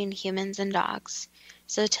instinct between humans and dogs,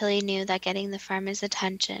 so Tilly knew that getting the farmer's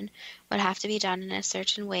attention would have to be done in a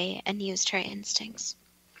certain way and used her instincts.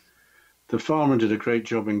 The farmer did a great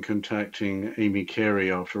job in contacting Amy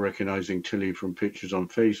Carey after recognizing Tilly from pictures on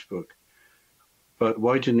Facebook. But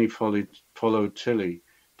why didn't he follow Tilly?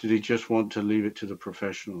 Did he just want to leave it to the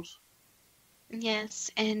professionals? Yes,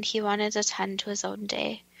 and he wanted to tend to his own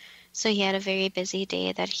day, so he had a very busy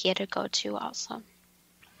day that he had to go to also.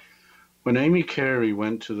 When Amy Carey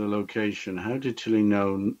went to the location, how did Tilly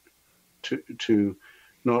know to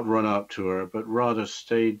not run up to her, but rather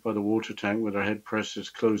stayed by the water tank with her head pressed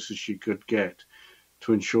as close as she could get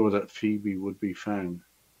to ensure that Phoebe would be found?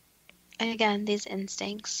 Again, these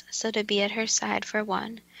instincts, so to be at her side for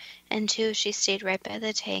one, and two, she stayed right by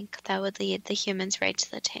the tank that would lead the humans right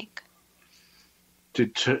to the tank.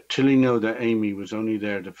 Did Tilly know that Amy was only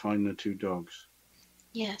there to find the 2 dogs?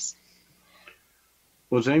 Yes.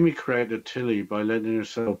 Was Amy correct that Tilly, by letting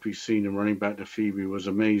herself be seen and running back to Phoebe, was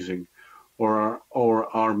amazing? Or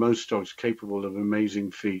are most dogs capable of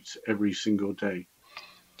amazing feats every single day?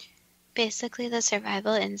 Basically, the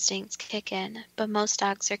survival instincts kick in, but most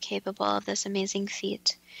dogs are capable of this amazing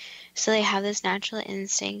feat. So they have this natural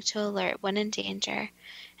instinct to alert when in danger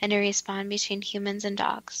and to respond between humans and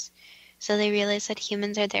dogs. So they realize that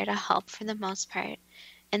humans are there to help for the most part,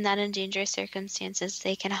 and that in dangerous circumstances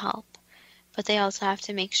they can help. But they also have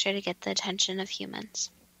to make sure to get the attention of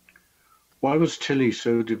humans. Why was Tilly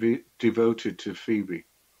so devoted to Phoebe?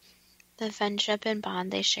 The friendship and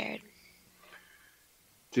bond they shared.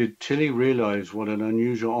 Did Tilly realize what an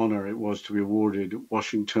unusual honor it was to be awarded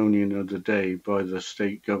Washingtonian of the Day by the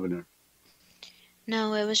state governor?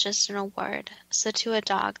 No, it was just an award. So to a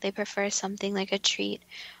dog, they prefer something like a treat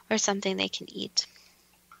or something they can eat.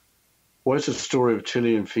 Why is the story of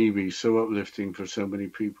Tilly and Phoebe so uplifting for so many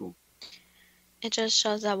people? It just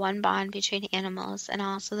shows that one bond between animals and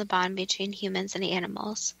also the bond between humans and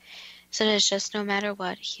animals. So it's just no matter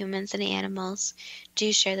what, humans and animals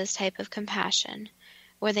do share this type of compassion,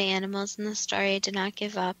 where the animals in the story did not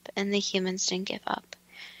give up and the humans didn't give up.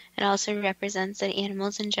 It also represents that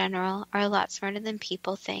animals in general are a lot smarter than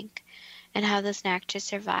people think and have this knack to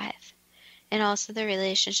survive. And also the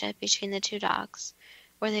relationship between the 2 dogs,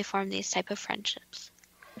 where they form these type of friendships.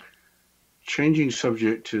 Changing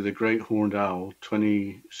subject to the great horned owl,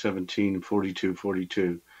 2017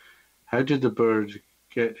 4242. How did the bird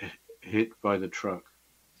get hit by the truck?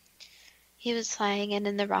 He was flying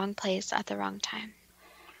in the wrong place at the wrong time.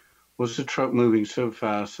 Was the truck moving so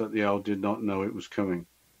fast that the owl did not know it was coming?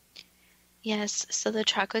 Yes, so the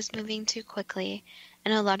truck was moving too quickly,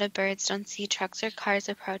 and a lot of birds don't see trucks or cars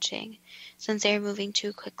approaching, since they are moving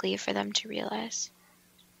too quickly for them to realize.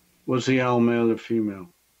 Was the owl male or female?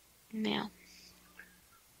 Male.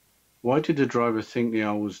 Why did the driver think the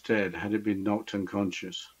owl was dead? Had it been knocked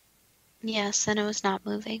unconscious? Yes, and it was not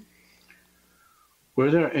moving. Were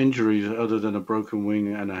there injuries other than a broken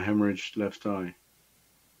wing and a hemorrhaged left eye?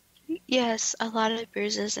 Yes, a lot of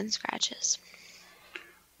bruises and scratches.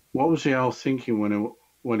 What was the owl thinking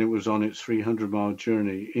when it was on its 300-mile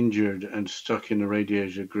journey, injured and stuck in the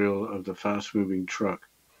radiator grill of the fast-moving truck?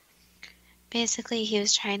 Basically, he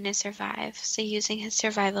was trying to survive, so using his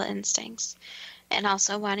survival instincts, and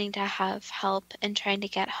also wanting to have help and trying to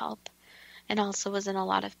get help, and also was in a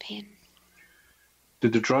lot of pain.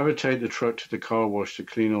 Did the driver take the truck to the car wash to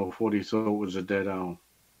clean off what he thought was a dead owl?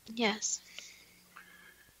 Yes.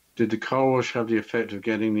 Did the car wash have the effect of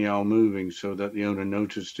getting the owl moving so that the owner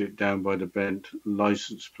noticed it down by the bent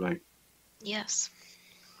license plate? Yes.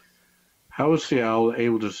 How was the owl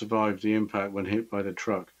able to survive the impact when hit by the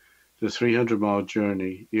truck? The 300-mile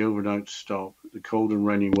journey, the overnight stop, the cold and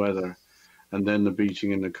rainy weather, and then the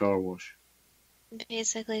beating in the car wash.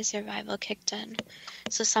 Basically, survival kicked in,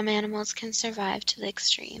 so some animals can survive to the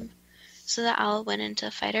extreme. So the owl went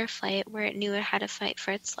into fight or flight where it knew it had to fight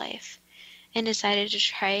for its life, and decided to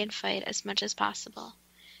try and fight as much as possible.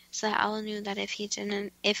 So the owl knew that if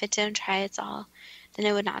it didn't try its all, then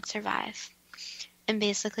it would not survive. And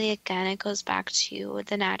basically, again, it goes back to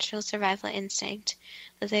the natural survival instinct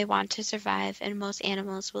that they want to survive, and most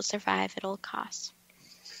animals will survive at all costs.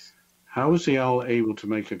 How was the owl able to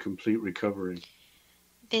make a complete recovery?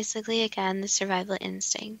 Basically, again, the survival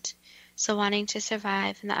instinct. So wanting to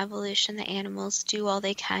survive in the evolution, the animals do all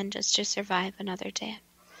they can just to survive another day.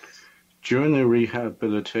 During the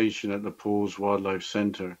rehabilitation at the Paws Wildlife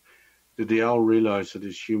Center, did the owl realize that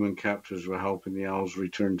his human captors were helping the owls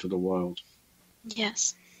return to the wild?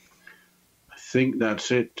 Yes. I think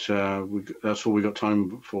that's it. That's all we got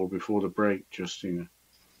time for before the break, Justina.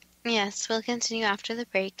 Yes, we'll continue after the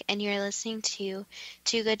break, and you're listening to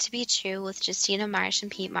Too Good to Be True with Justina Marsh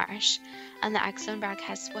and Pete Marsh on the X Zone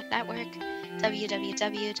Broadcast Network,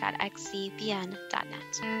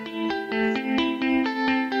 www.xzbn.net.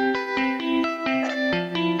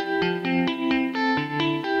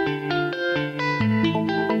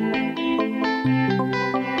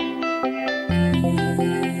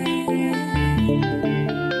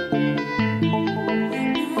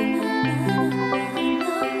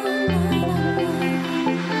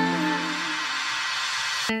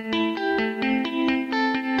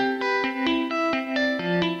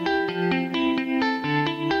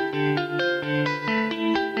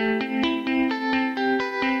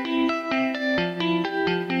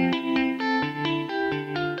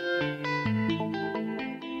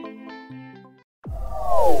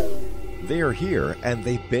 They are here, and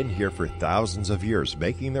they've been here for thousands of years,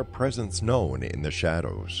 making their presence known in the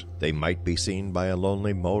shadows. They might be seen by a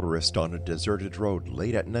lonely motorist on a deserted road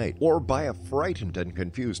late at night, or by a frightened and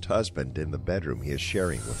confused husband in the bedroom he is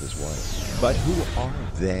sharing with his wife. But who are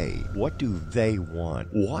they? What do they want?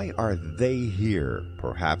 Why are they here?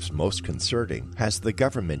 Perhaps most concerning, has the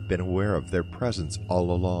government been aware of their presence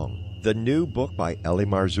all along? The new book by Eli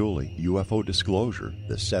Marzulli, UFO Disclosure,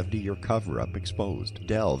 the 70-year cover-up exposed,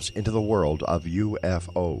 delves into the world of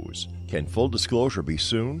UFOs. Can full disclosure be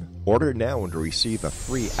soon? Order now and receive a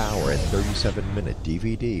free hour and 37-minute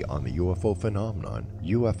DVD on the UFO phenomenon.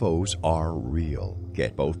 UFOs are real.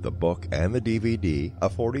 Get both the book and the DVD, a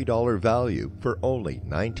 $40 value, for only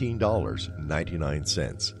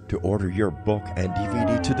 $19.99. To order your book and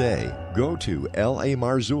DVD today, go to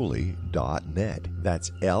lamarzulli.net.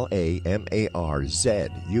 That's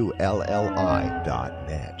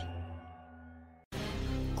LAMARZULLI.net.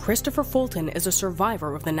 Christopher Fulton is a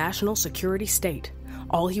survivor of the national security state.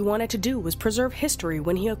 All he wanted to do was preserve history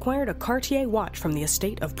when he acquired a Cartier watch from the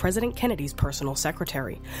estate of President Kennedy's personal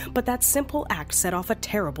secretary. But that simple act set off a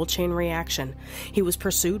terrible chain reaction. He was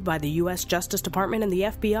pursued by the U.S. Justice Department and the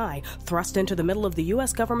FBI, thrust into the middle of the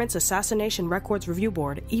U.S. government's Assassination Records Review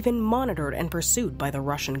Board, even monitored and pursued by the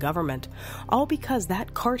Russian government. All because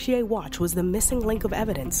that Cartier watch was the missing link of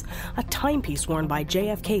evidence, a timepiece worn by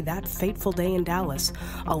JFK that fateful day in Dallas,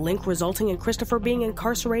 a link resulting in Christopher being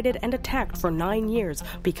incarcerated and attacked for 9 years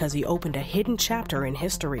inheritance because he opened a hidden chapter in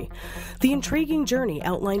history. The intriguing journey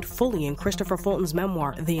outlined fully in Christopher Fulton's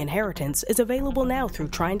memoir, The Inheritance, is available now through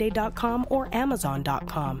TrineDay.com or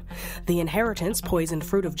Amazon.com. The Inheritance, Poisoned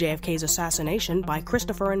Fruit of JFK's Assassination by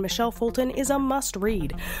Christopher and Michelle Fulton is a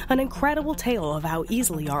must-read, an incredible tale of how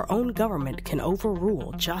easily our own government can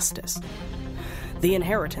overrule justice. The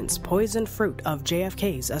Inheritance, Poisoned Fruit of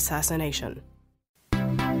JFK's Assassination.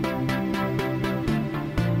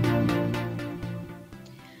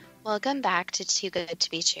 Welcome back to Too Good to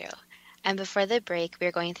Be True. And before the break, we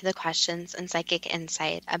were going through the questions and psychic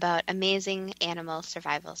insight about amazing animal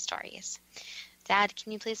survival stories. Dad,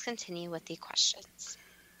 can you please continue with the questions?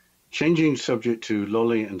 Changing subject to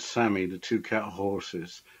Lolly and Sammy, the two cat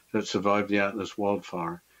horses that survived the Atlas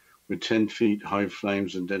wildfire with 10 feet high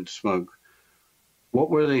flames and dense smoke. What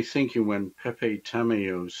were they thinking when Pepe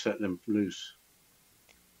Tamayo set them loose?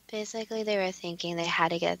 Basically, they were thinking they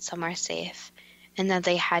had to get somewhere safe and that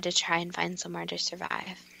they had to try and find somewhere to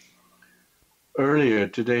survive. Earlier,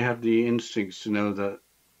 did they have the instincts to know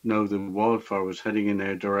the wildfire was heading in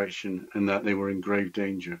their direction and that they were in grave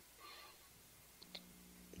danger?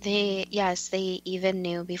 They even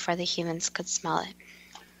knew before the humans could smell it.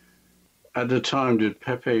 At the time, did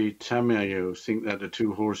Pepe Tamayo think that the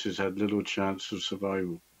two horses had little chance of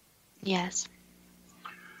survival? Yes.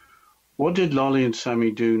 What did Lolly and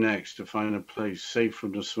Sammy do next to find a place safe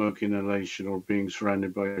from the smoke inhalation or being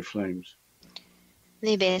surrounded by flames?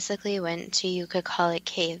 They basically went to, you could call it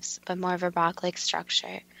caves, but more of a rock-like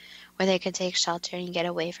structure, where they could take shelter and get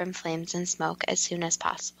away from flames and smoke as soon as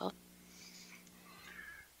possible.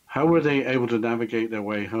 How were they able to navigate their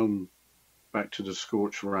way home back to the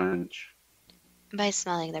scorched ranch? By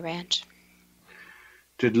smelling the ranch.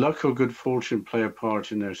 Did luck or good fortune play a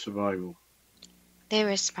part in their survival? They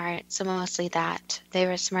were smart, so mostly that. They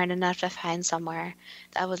were smart enough to find somewhere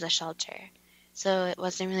that was a shelter. So it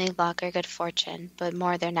wasn't really luck or good fortune, but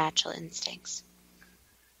more their natural instincts.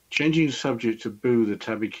 Changing subject to Boo the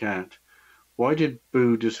tabby cat, why did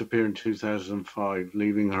Boo disappear in 2005,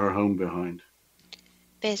 leaving her home behind?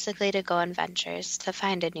 Basically to go on ventures, to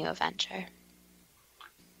find a new adventure.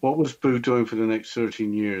 What was Boo doing for the next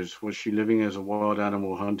 13 years? Was she living as a wild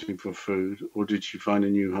animal hunting for food, or did she find a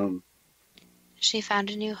new home? She found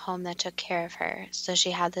a new home that took care of her, so she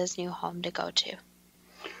had this new home to go to.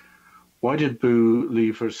 Why did Boo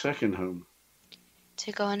leave her second home?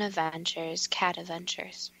 To go on adventures, cat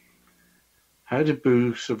adventures. How did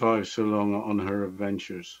Boo survive so long on her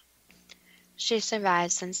adventures? She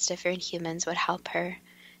survived since different humans would help her,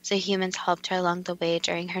 so humans helped her along the way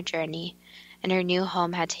during her journey, and her new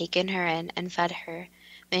home had taken her in and fed her,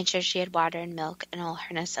 made sure she had water and milk and all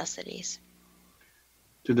her necessities.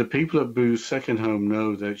 Did the people at Boo's second home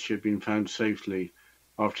know that she had been found safely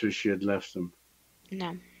after she had left them?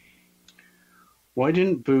 No. Why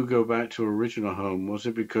didn't Boo go back to her original home? Was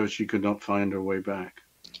it because she could not find her way back?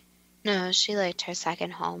 No, she liked her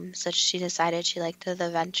second home, so she decided she liked the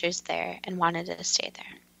adventures there and wanted to stay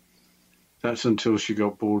there. That's until she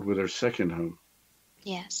got bored with her second home.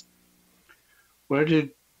 Yes. Where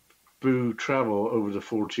did Boo travel over the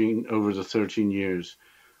 13 years?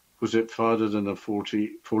 Was it farther than the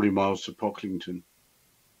 40 miles to Pocklington?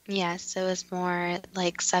 Yes, it was more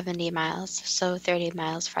like 70 miles, so 30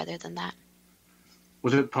 miles farther than that.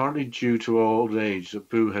 Was it partly due to old age that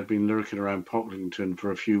Boo had been lurking around Pocklington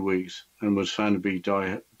for a few weeks and was found to be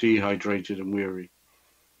dehydrated and weary?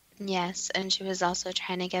 Yes, and she was also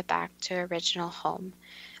trying to get back to her original home,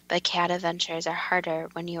 but cat adventures are harder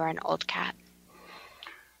when you are an old cat.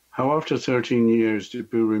 How after 13 years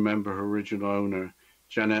did Boo remember her original owner,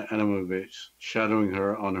 Janet Adamovich, shadowing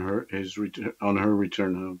her on her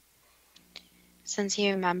return home? Since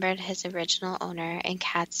he remembered his original owner, and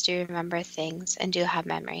cats do remember things and do have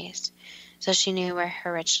memories, so she knew where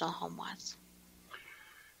her original home was.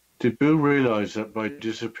 Did Boo realize that by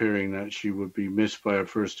disappearing that she would be missed by her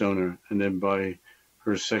first owner and then by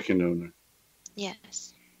her second owner?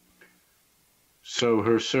 Yes. So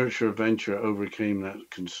her search for adventure overcame that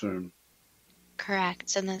concern?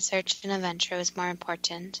 Correct, and the search and adventure was more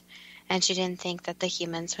important, and she didn't think that the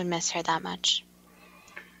humans would miss her that much.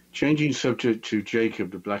 Changing subject to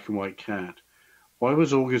Jacob, the black and white cat, why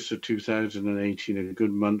was August of 2018 a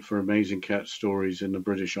good month for amazing cat stories in the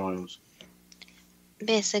British Isles?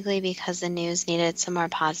 Basically because the news needed some more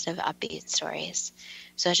positive, upbeat stories.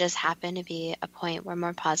 So it just happened to be a point where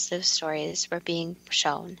more positive stories were being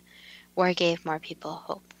shown, or gave more people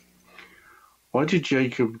hope. Why did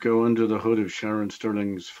Jacob go under the hood of Sharon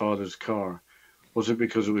Sterling's father's car? Was it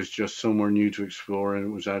because it was just somewhere new to explore and it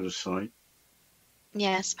was out of sight?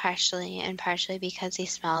 Yes, partially, and partially because he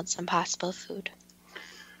smelled some possible food.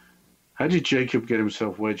 How did Jacob get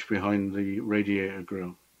himself wedged behind the radiator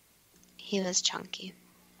grill? He was chunky.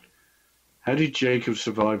 How did Jacob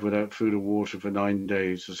survive without food or water for 9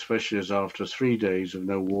 days, especially as after 3 days of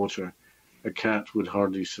no water, a cat would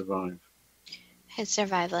hardly survive? His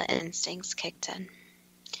survival instincts kicked in.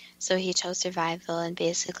 So he chose survival and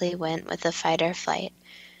basically went with the fight or flight,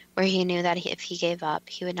 where he knew that if he gave up,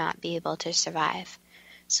 he would not be able to survive.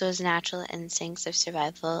 So his natural instincts of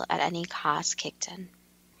survival at any cost kicked in.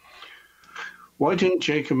 Why didn't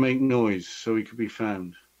Jacob make noise so he could be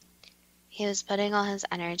found? He was putting all his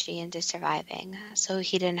energy into surviving, so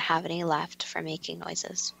he didn't have any left for making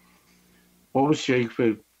noises. What was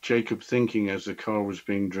Jacob thinking as the car was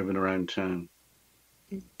being driven around town?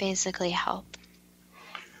 Basically help.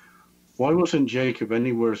 Why wasn't Jacob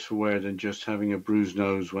any worse for wear than just having a bruised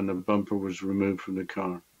nose when the bumper was removed from the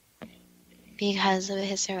car? Because of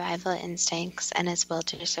his survival instincts and his will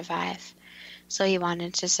to survive. So he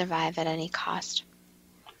wanted to survive at any cost.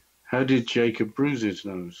 How did Jacob bruise his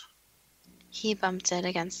nose? He bumped it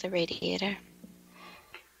against the radiator.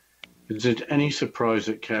 Is it any surprise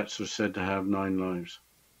that cats are said to have 9 lives?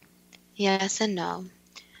 Yes and no.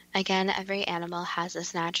 Again, every animal has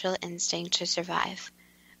this natural instinct to survive,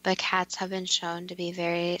 but cats have been shown to be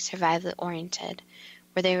very survival-oriented,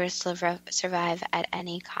 where they will survive at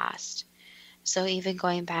any cost. So even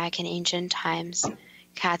going back in ancient times,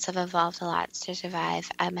 cats have evolved a lot to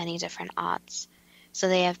survive at many different odds. So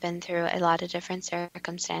they have been through a lot of different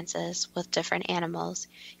circumstances with different animals,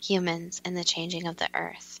 humans, and the changing of the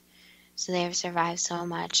earth. So they have survived so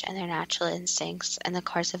much, and their natural instincts in the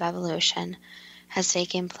course of evolution has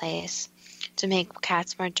taken place to make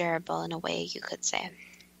cats more durable in a way, you could say.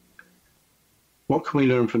 What can we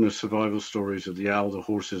learn from the survival stories of the owl, the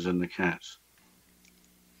horses, and the cats?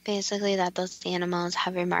 Basically that those animals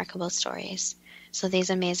have remarkable stories. So these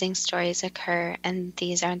amazing stories occur, and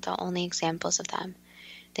these aren't the only examples of them.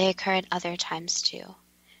 They occur at other times too,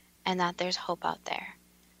 and that there's hope out there.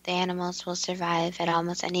 The animals will survive at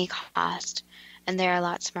almost any cost, and they're a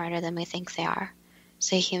lot smarter than we think they are.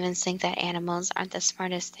 So humans think that animals aren't the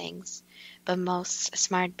smartest things, but most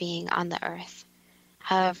smart being on the earth.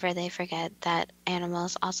 However, they forget that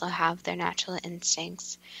animals also have their natural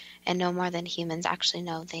instincts, and know more than humans actually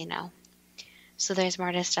know they know. So there's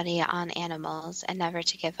more to study on animals and never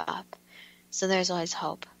to give up. So there's always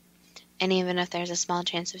hope. And even if there's a small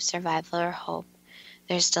chance of survival or hope,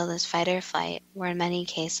 there's still this fight or flight, where in many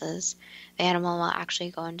cases, the animal will actually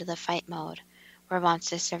go into the fight mode, where it wants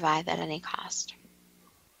to survive at any cost.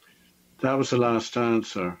 That was the last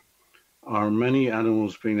answer. Are many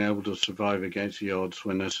animals being able to survive against the odds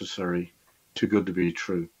when necessary? Too good to be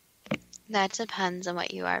true. That depends on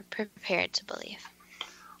what you are prepared to believe.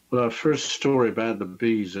 Well, our first story about the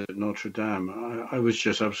bees at Notre Dame, I was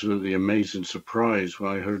just absolutely amazed and surprised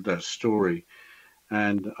when I heard that story.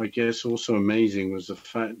 And I guess also amazing was the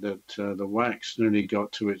fact that the wax nearly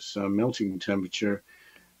got to its melting temperature,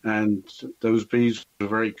 and those bees were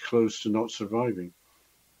very close to not surviving.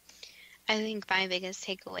 I think my biggest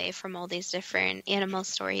takeaway from all these different animal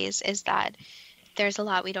stories is that there's a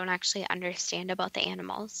lot we don't actually understand about the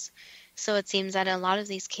animals. So it seems that in a lot of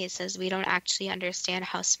these cases, we don't actually understand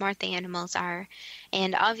how smart the animals are.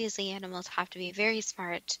 And obviously, animals have to be very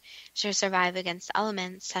smart to survive against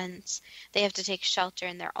elements, since they have to take shelter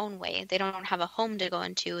in their own way. They don't have a home to go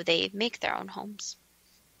into. They make their own homes.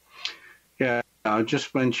 Yeah, I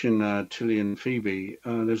just mentioned Tilly and Phoebe.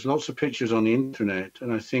 There's lots of pictures on the internet,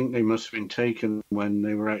 and I think they must have been taken when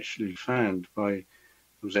they were actually found by,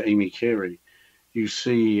 was it Amy Carey? You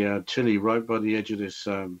see Tilly right by the edge of this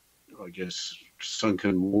I guess,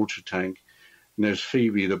 sunken water tank. And there's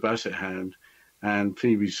Phoebe, the basset hound, and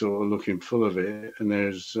Phoebe's sort of looking full of it. And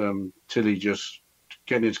there's Tilly just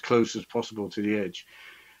getting as close as possible to the edge.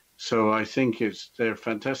 So I think they're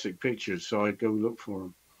fantastic pictures, so I'd go look for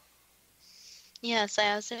them. Yes,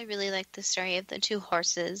 I also really like the story of the 2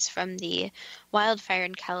 horses from the wildfire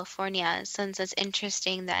in California, since it's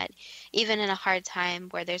interesting that even in a hard time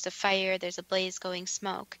where there's a fire, there's a blaze going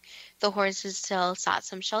smoke, the horses still sought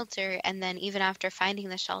some shelter, and then even after finding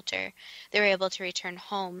the shelter, they were able to return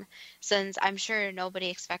home, since I'm sure nobody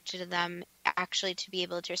expected them actually to be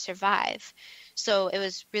able to survive. So it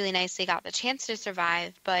was really nice they got the chance to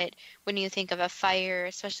survive, but when you think of a fire,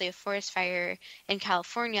 especially a forest fire in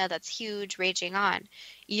California that's huge, raging on,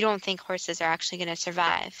 you don't think horses are actually going to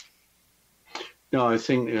survive. No, I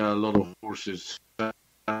think a lot of horses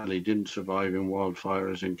sadly didn't survive in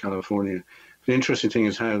wildfires in California. The interesting thing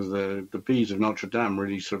is how the bees of Notre Dame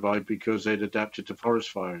really survived because they'd adapted to forest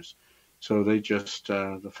fires. So they just,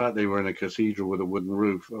 the fact they were in a cathedral with a wooden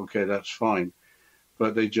roof, okay, that's fine.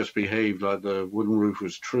 but they just behaved like the wooden roof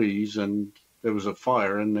was trees and there was a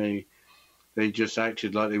fire, and they just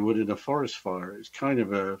acted like they would in a forest fire. It's kind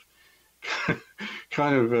of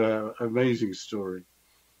a amazing story.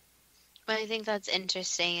 Well, I think that's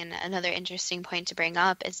interesting, and another interesting point to bring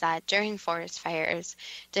up is that during forest fires,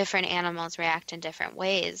 different animals react in different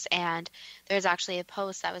ways, and there's actually a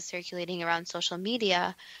post that was circulating around social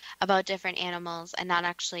media about different animals and not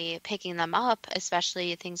actually picking them up,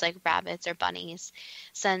 especially things like rabbits or bunnies,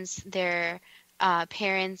 since their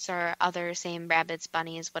parents or other same rabbits,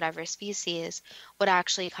 bunnies, whatever species, would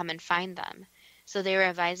actually come and find them. So they were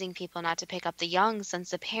advising people not to pick up the young since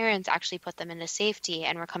the parents actually put them into safety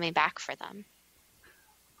and were coming back for them.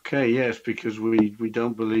 Okay, yes, because we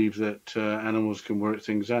don't believe that animals can work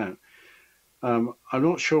things out. I'm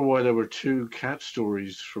not sure why there were 2 cat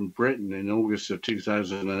stories from Britain in August of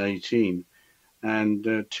 2018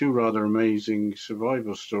 and 2 rather amazing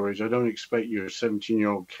survival stories. I don't expect your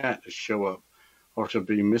 17-year-old cat to show up after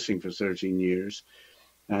being missing for 13 years.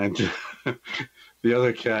 And the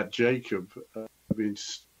other cat, Jacob, been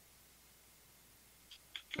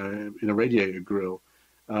in a radiator grill.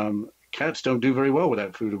 Cats don't do very well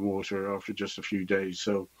without food and water after just a few days.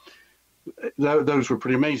 So those were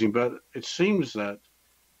pretty amazing. But it seems that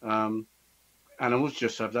animals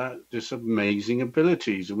just have this amazing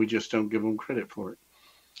abilities, and we just don't give them credit for it.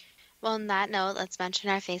 Well, on that note, let's mention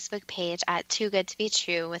our Facebook page at Too Good to Be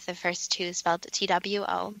True, with the first 2 spelled TWO,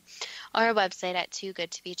 or our website at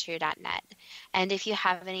toogoodtobetrue.net. And if you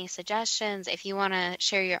have any suggestions, if you want to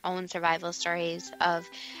share your own survival stories of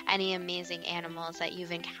any amazing animals that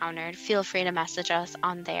you've encountered, feel free to message us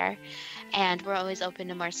on there. And we're always open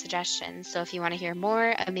to more suggestions. So if you want to hear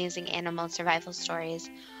more amazing animal survival stories,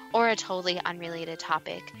 or a totally unrelated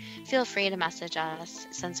topic, feel free to message us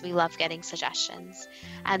since we love getting suggestions.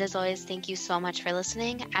 And as always, thank you so much for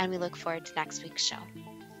listening, and we look forward to next week's show.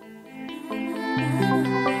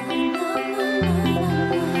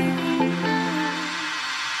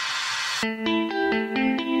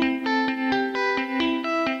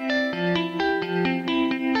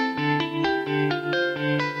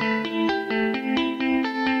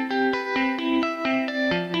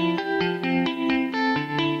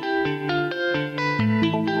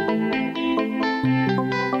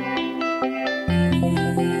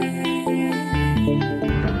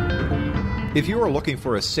 If you are looking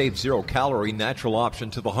for a safe, zero-calorie natural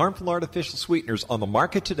option to the harmful artificial sweeteners on the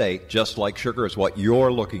market today, Just Like Sugar is what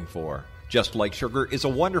you're looking for. Just Like Sugar is a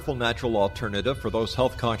wonderful natural alternative for those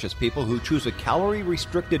health-conscious people who choose a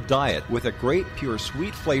calorie-restricted diet with a great, pure,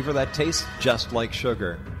 sweet flavor that tastes just like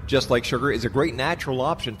sugar. Just Like Sugar is a great natural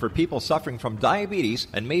option for people suffering from diabetes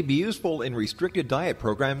and may be useful in restricted diet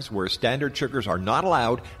programs where standard sugars are not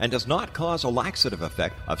allowed and does not cause a laxative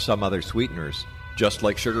effect of some other sweeteners. Just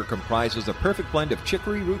Like Sugar comprises a perfect blend of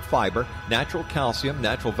chicory root fiber, natural calcium,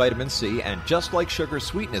 natural vitamin C, and Just Like Sugar's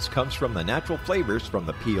sweetness comes from the natural flavors from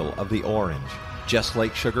the peel of the orange. Just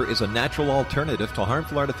Like Sugar is a natural alternative to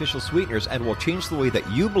harmful artificial sweeteners and will change the way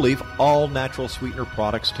that you believe all natural sweetener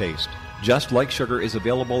products taste. Just Like Sugar is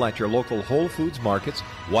available at your local Whole Foods markets,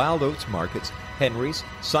 Wild Oats markets, Henry's,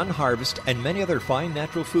 Sun Harvest, and many other fine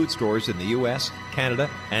natural food stores in the U.S., Canada,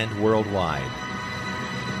 and worldwide.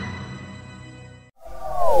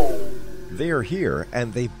 They are here,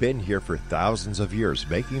 and they've been here for thousands of years,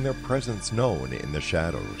 making their presence known in the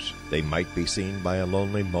shadows. They might be seen by a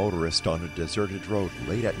lonely motorist on a deserted road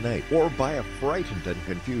late at night, or by a frightened and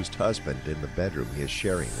confused husband in the bedroom he is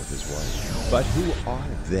sharing with his wife. But who are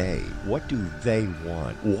they? What do they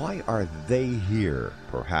want? Why are they here?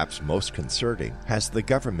 Perhaps most concerning, has the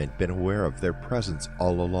government been aware of their presence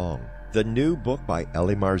all along? The new book by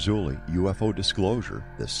Eli Marzulli, UFO Disclosure,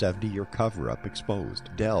 the 70-year cover-up exposed,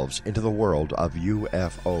 delves into the world of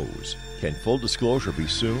UFOs. Can full disclosure be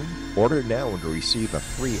soon? Order now and receive a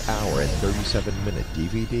free hour and 37-minute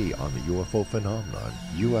DVD on the UFO phenomenon.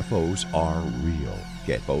 UFOs are real.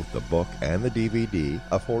 Get both the book and the DVD,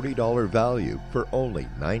 a $40 value, for only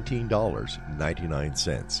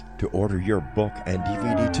 $19.99. To order your book and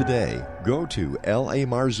DVD today, go to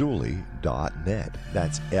lamarzulli.net.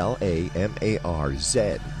 That's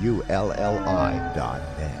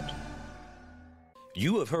LAMARZULLI.net.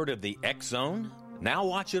 You have heard of the X Zone? Now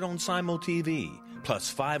watch it on Simul TV, plus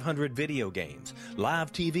 500 video games,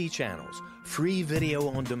 live TV channels, free video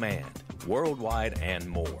on demand, worldwide, and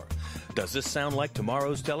more. Does this sound like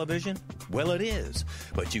tomorrow's television? Well, it is,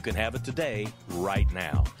 but you can have it today, right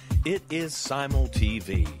now. It is Simul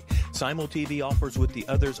TV. Simul TV offers what the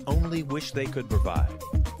others only wish they could provide.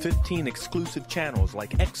 15 exclusive channels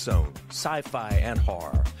like X Zone, sci-fi, and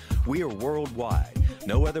horror. We are worldwide.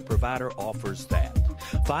 No other provider offers that.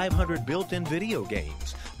 500 built-in video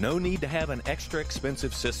games. No need to have an extra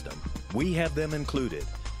expensive system. We have them included.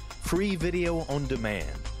 Free video on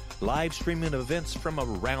demand. Live streaming events from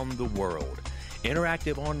around the world.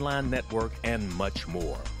 Interactive online network and much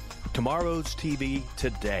more. Tomorrow's TV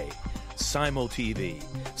today. Simul TV.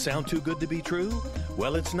 Sound too good to be true?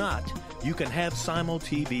 Well, it's not. You can have Simul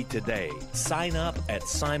TV today. Sign up at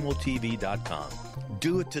simultv.com.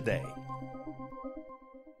 Do it today.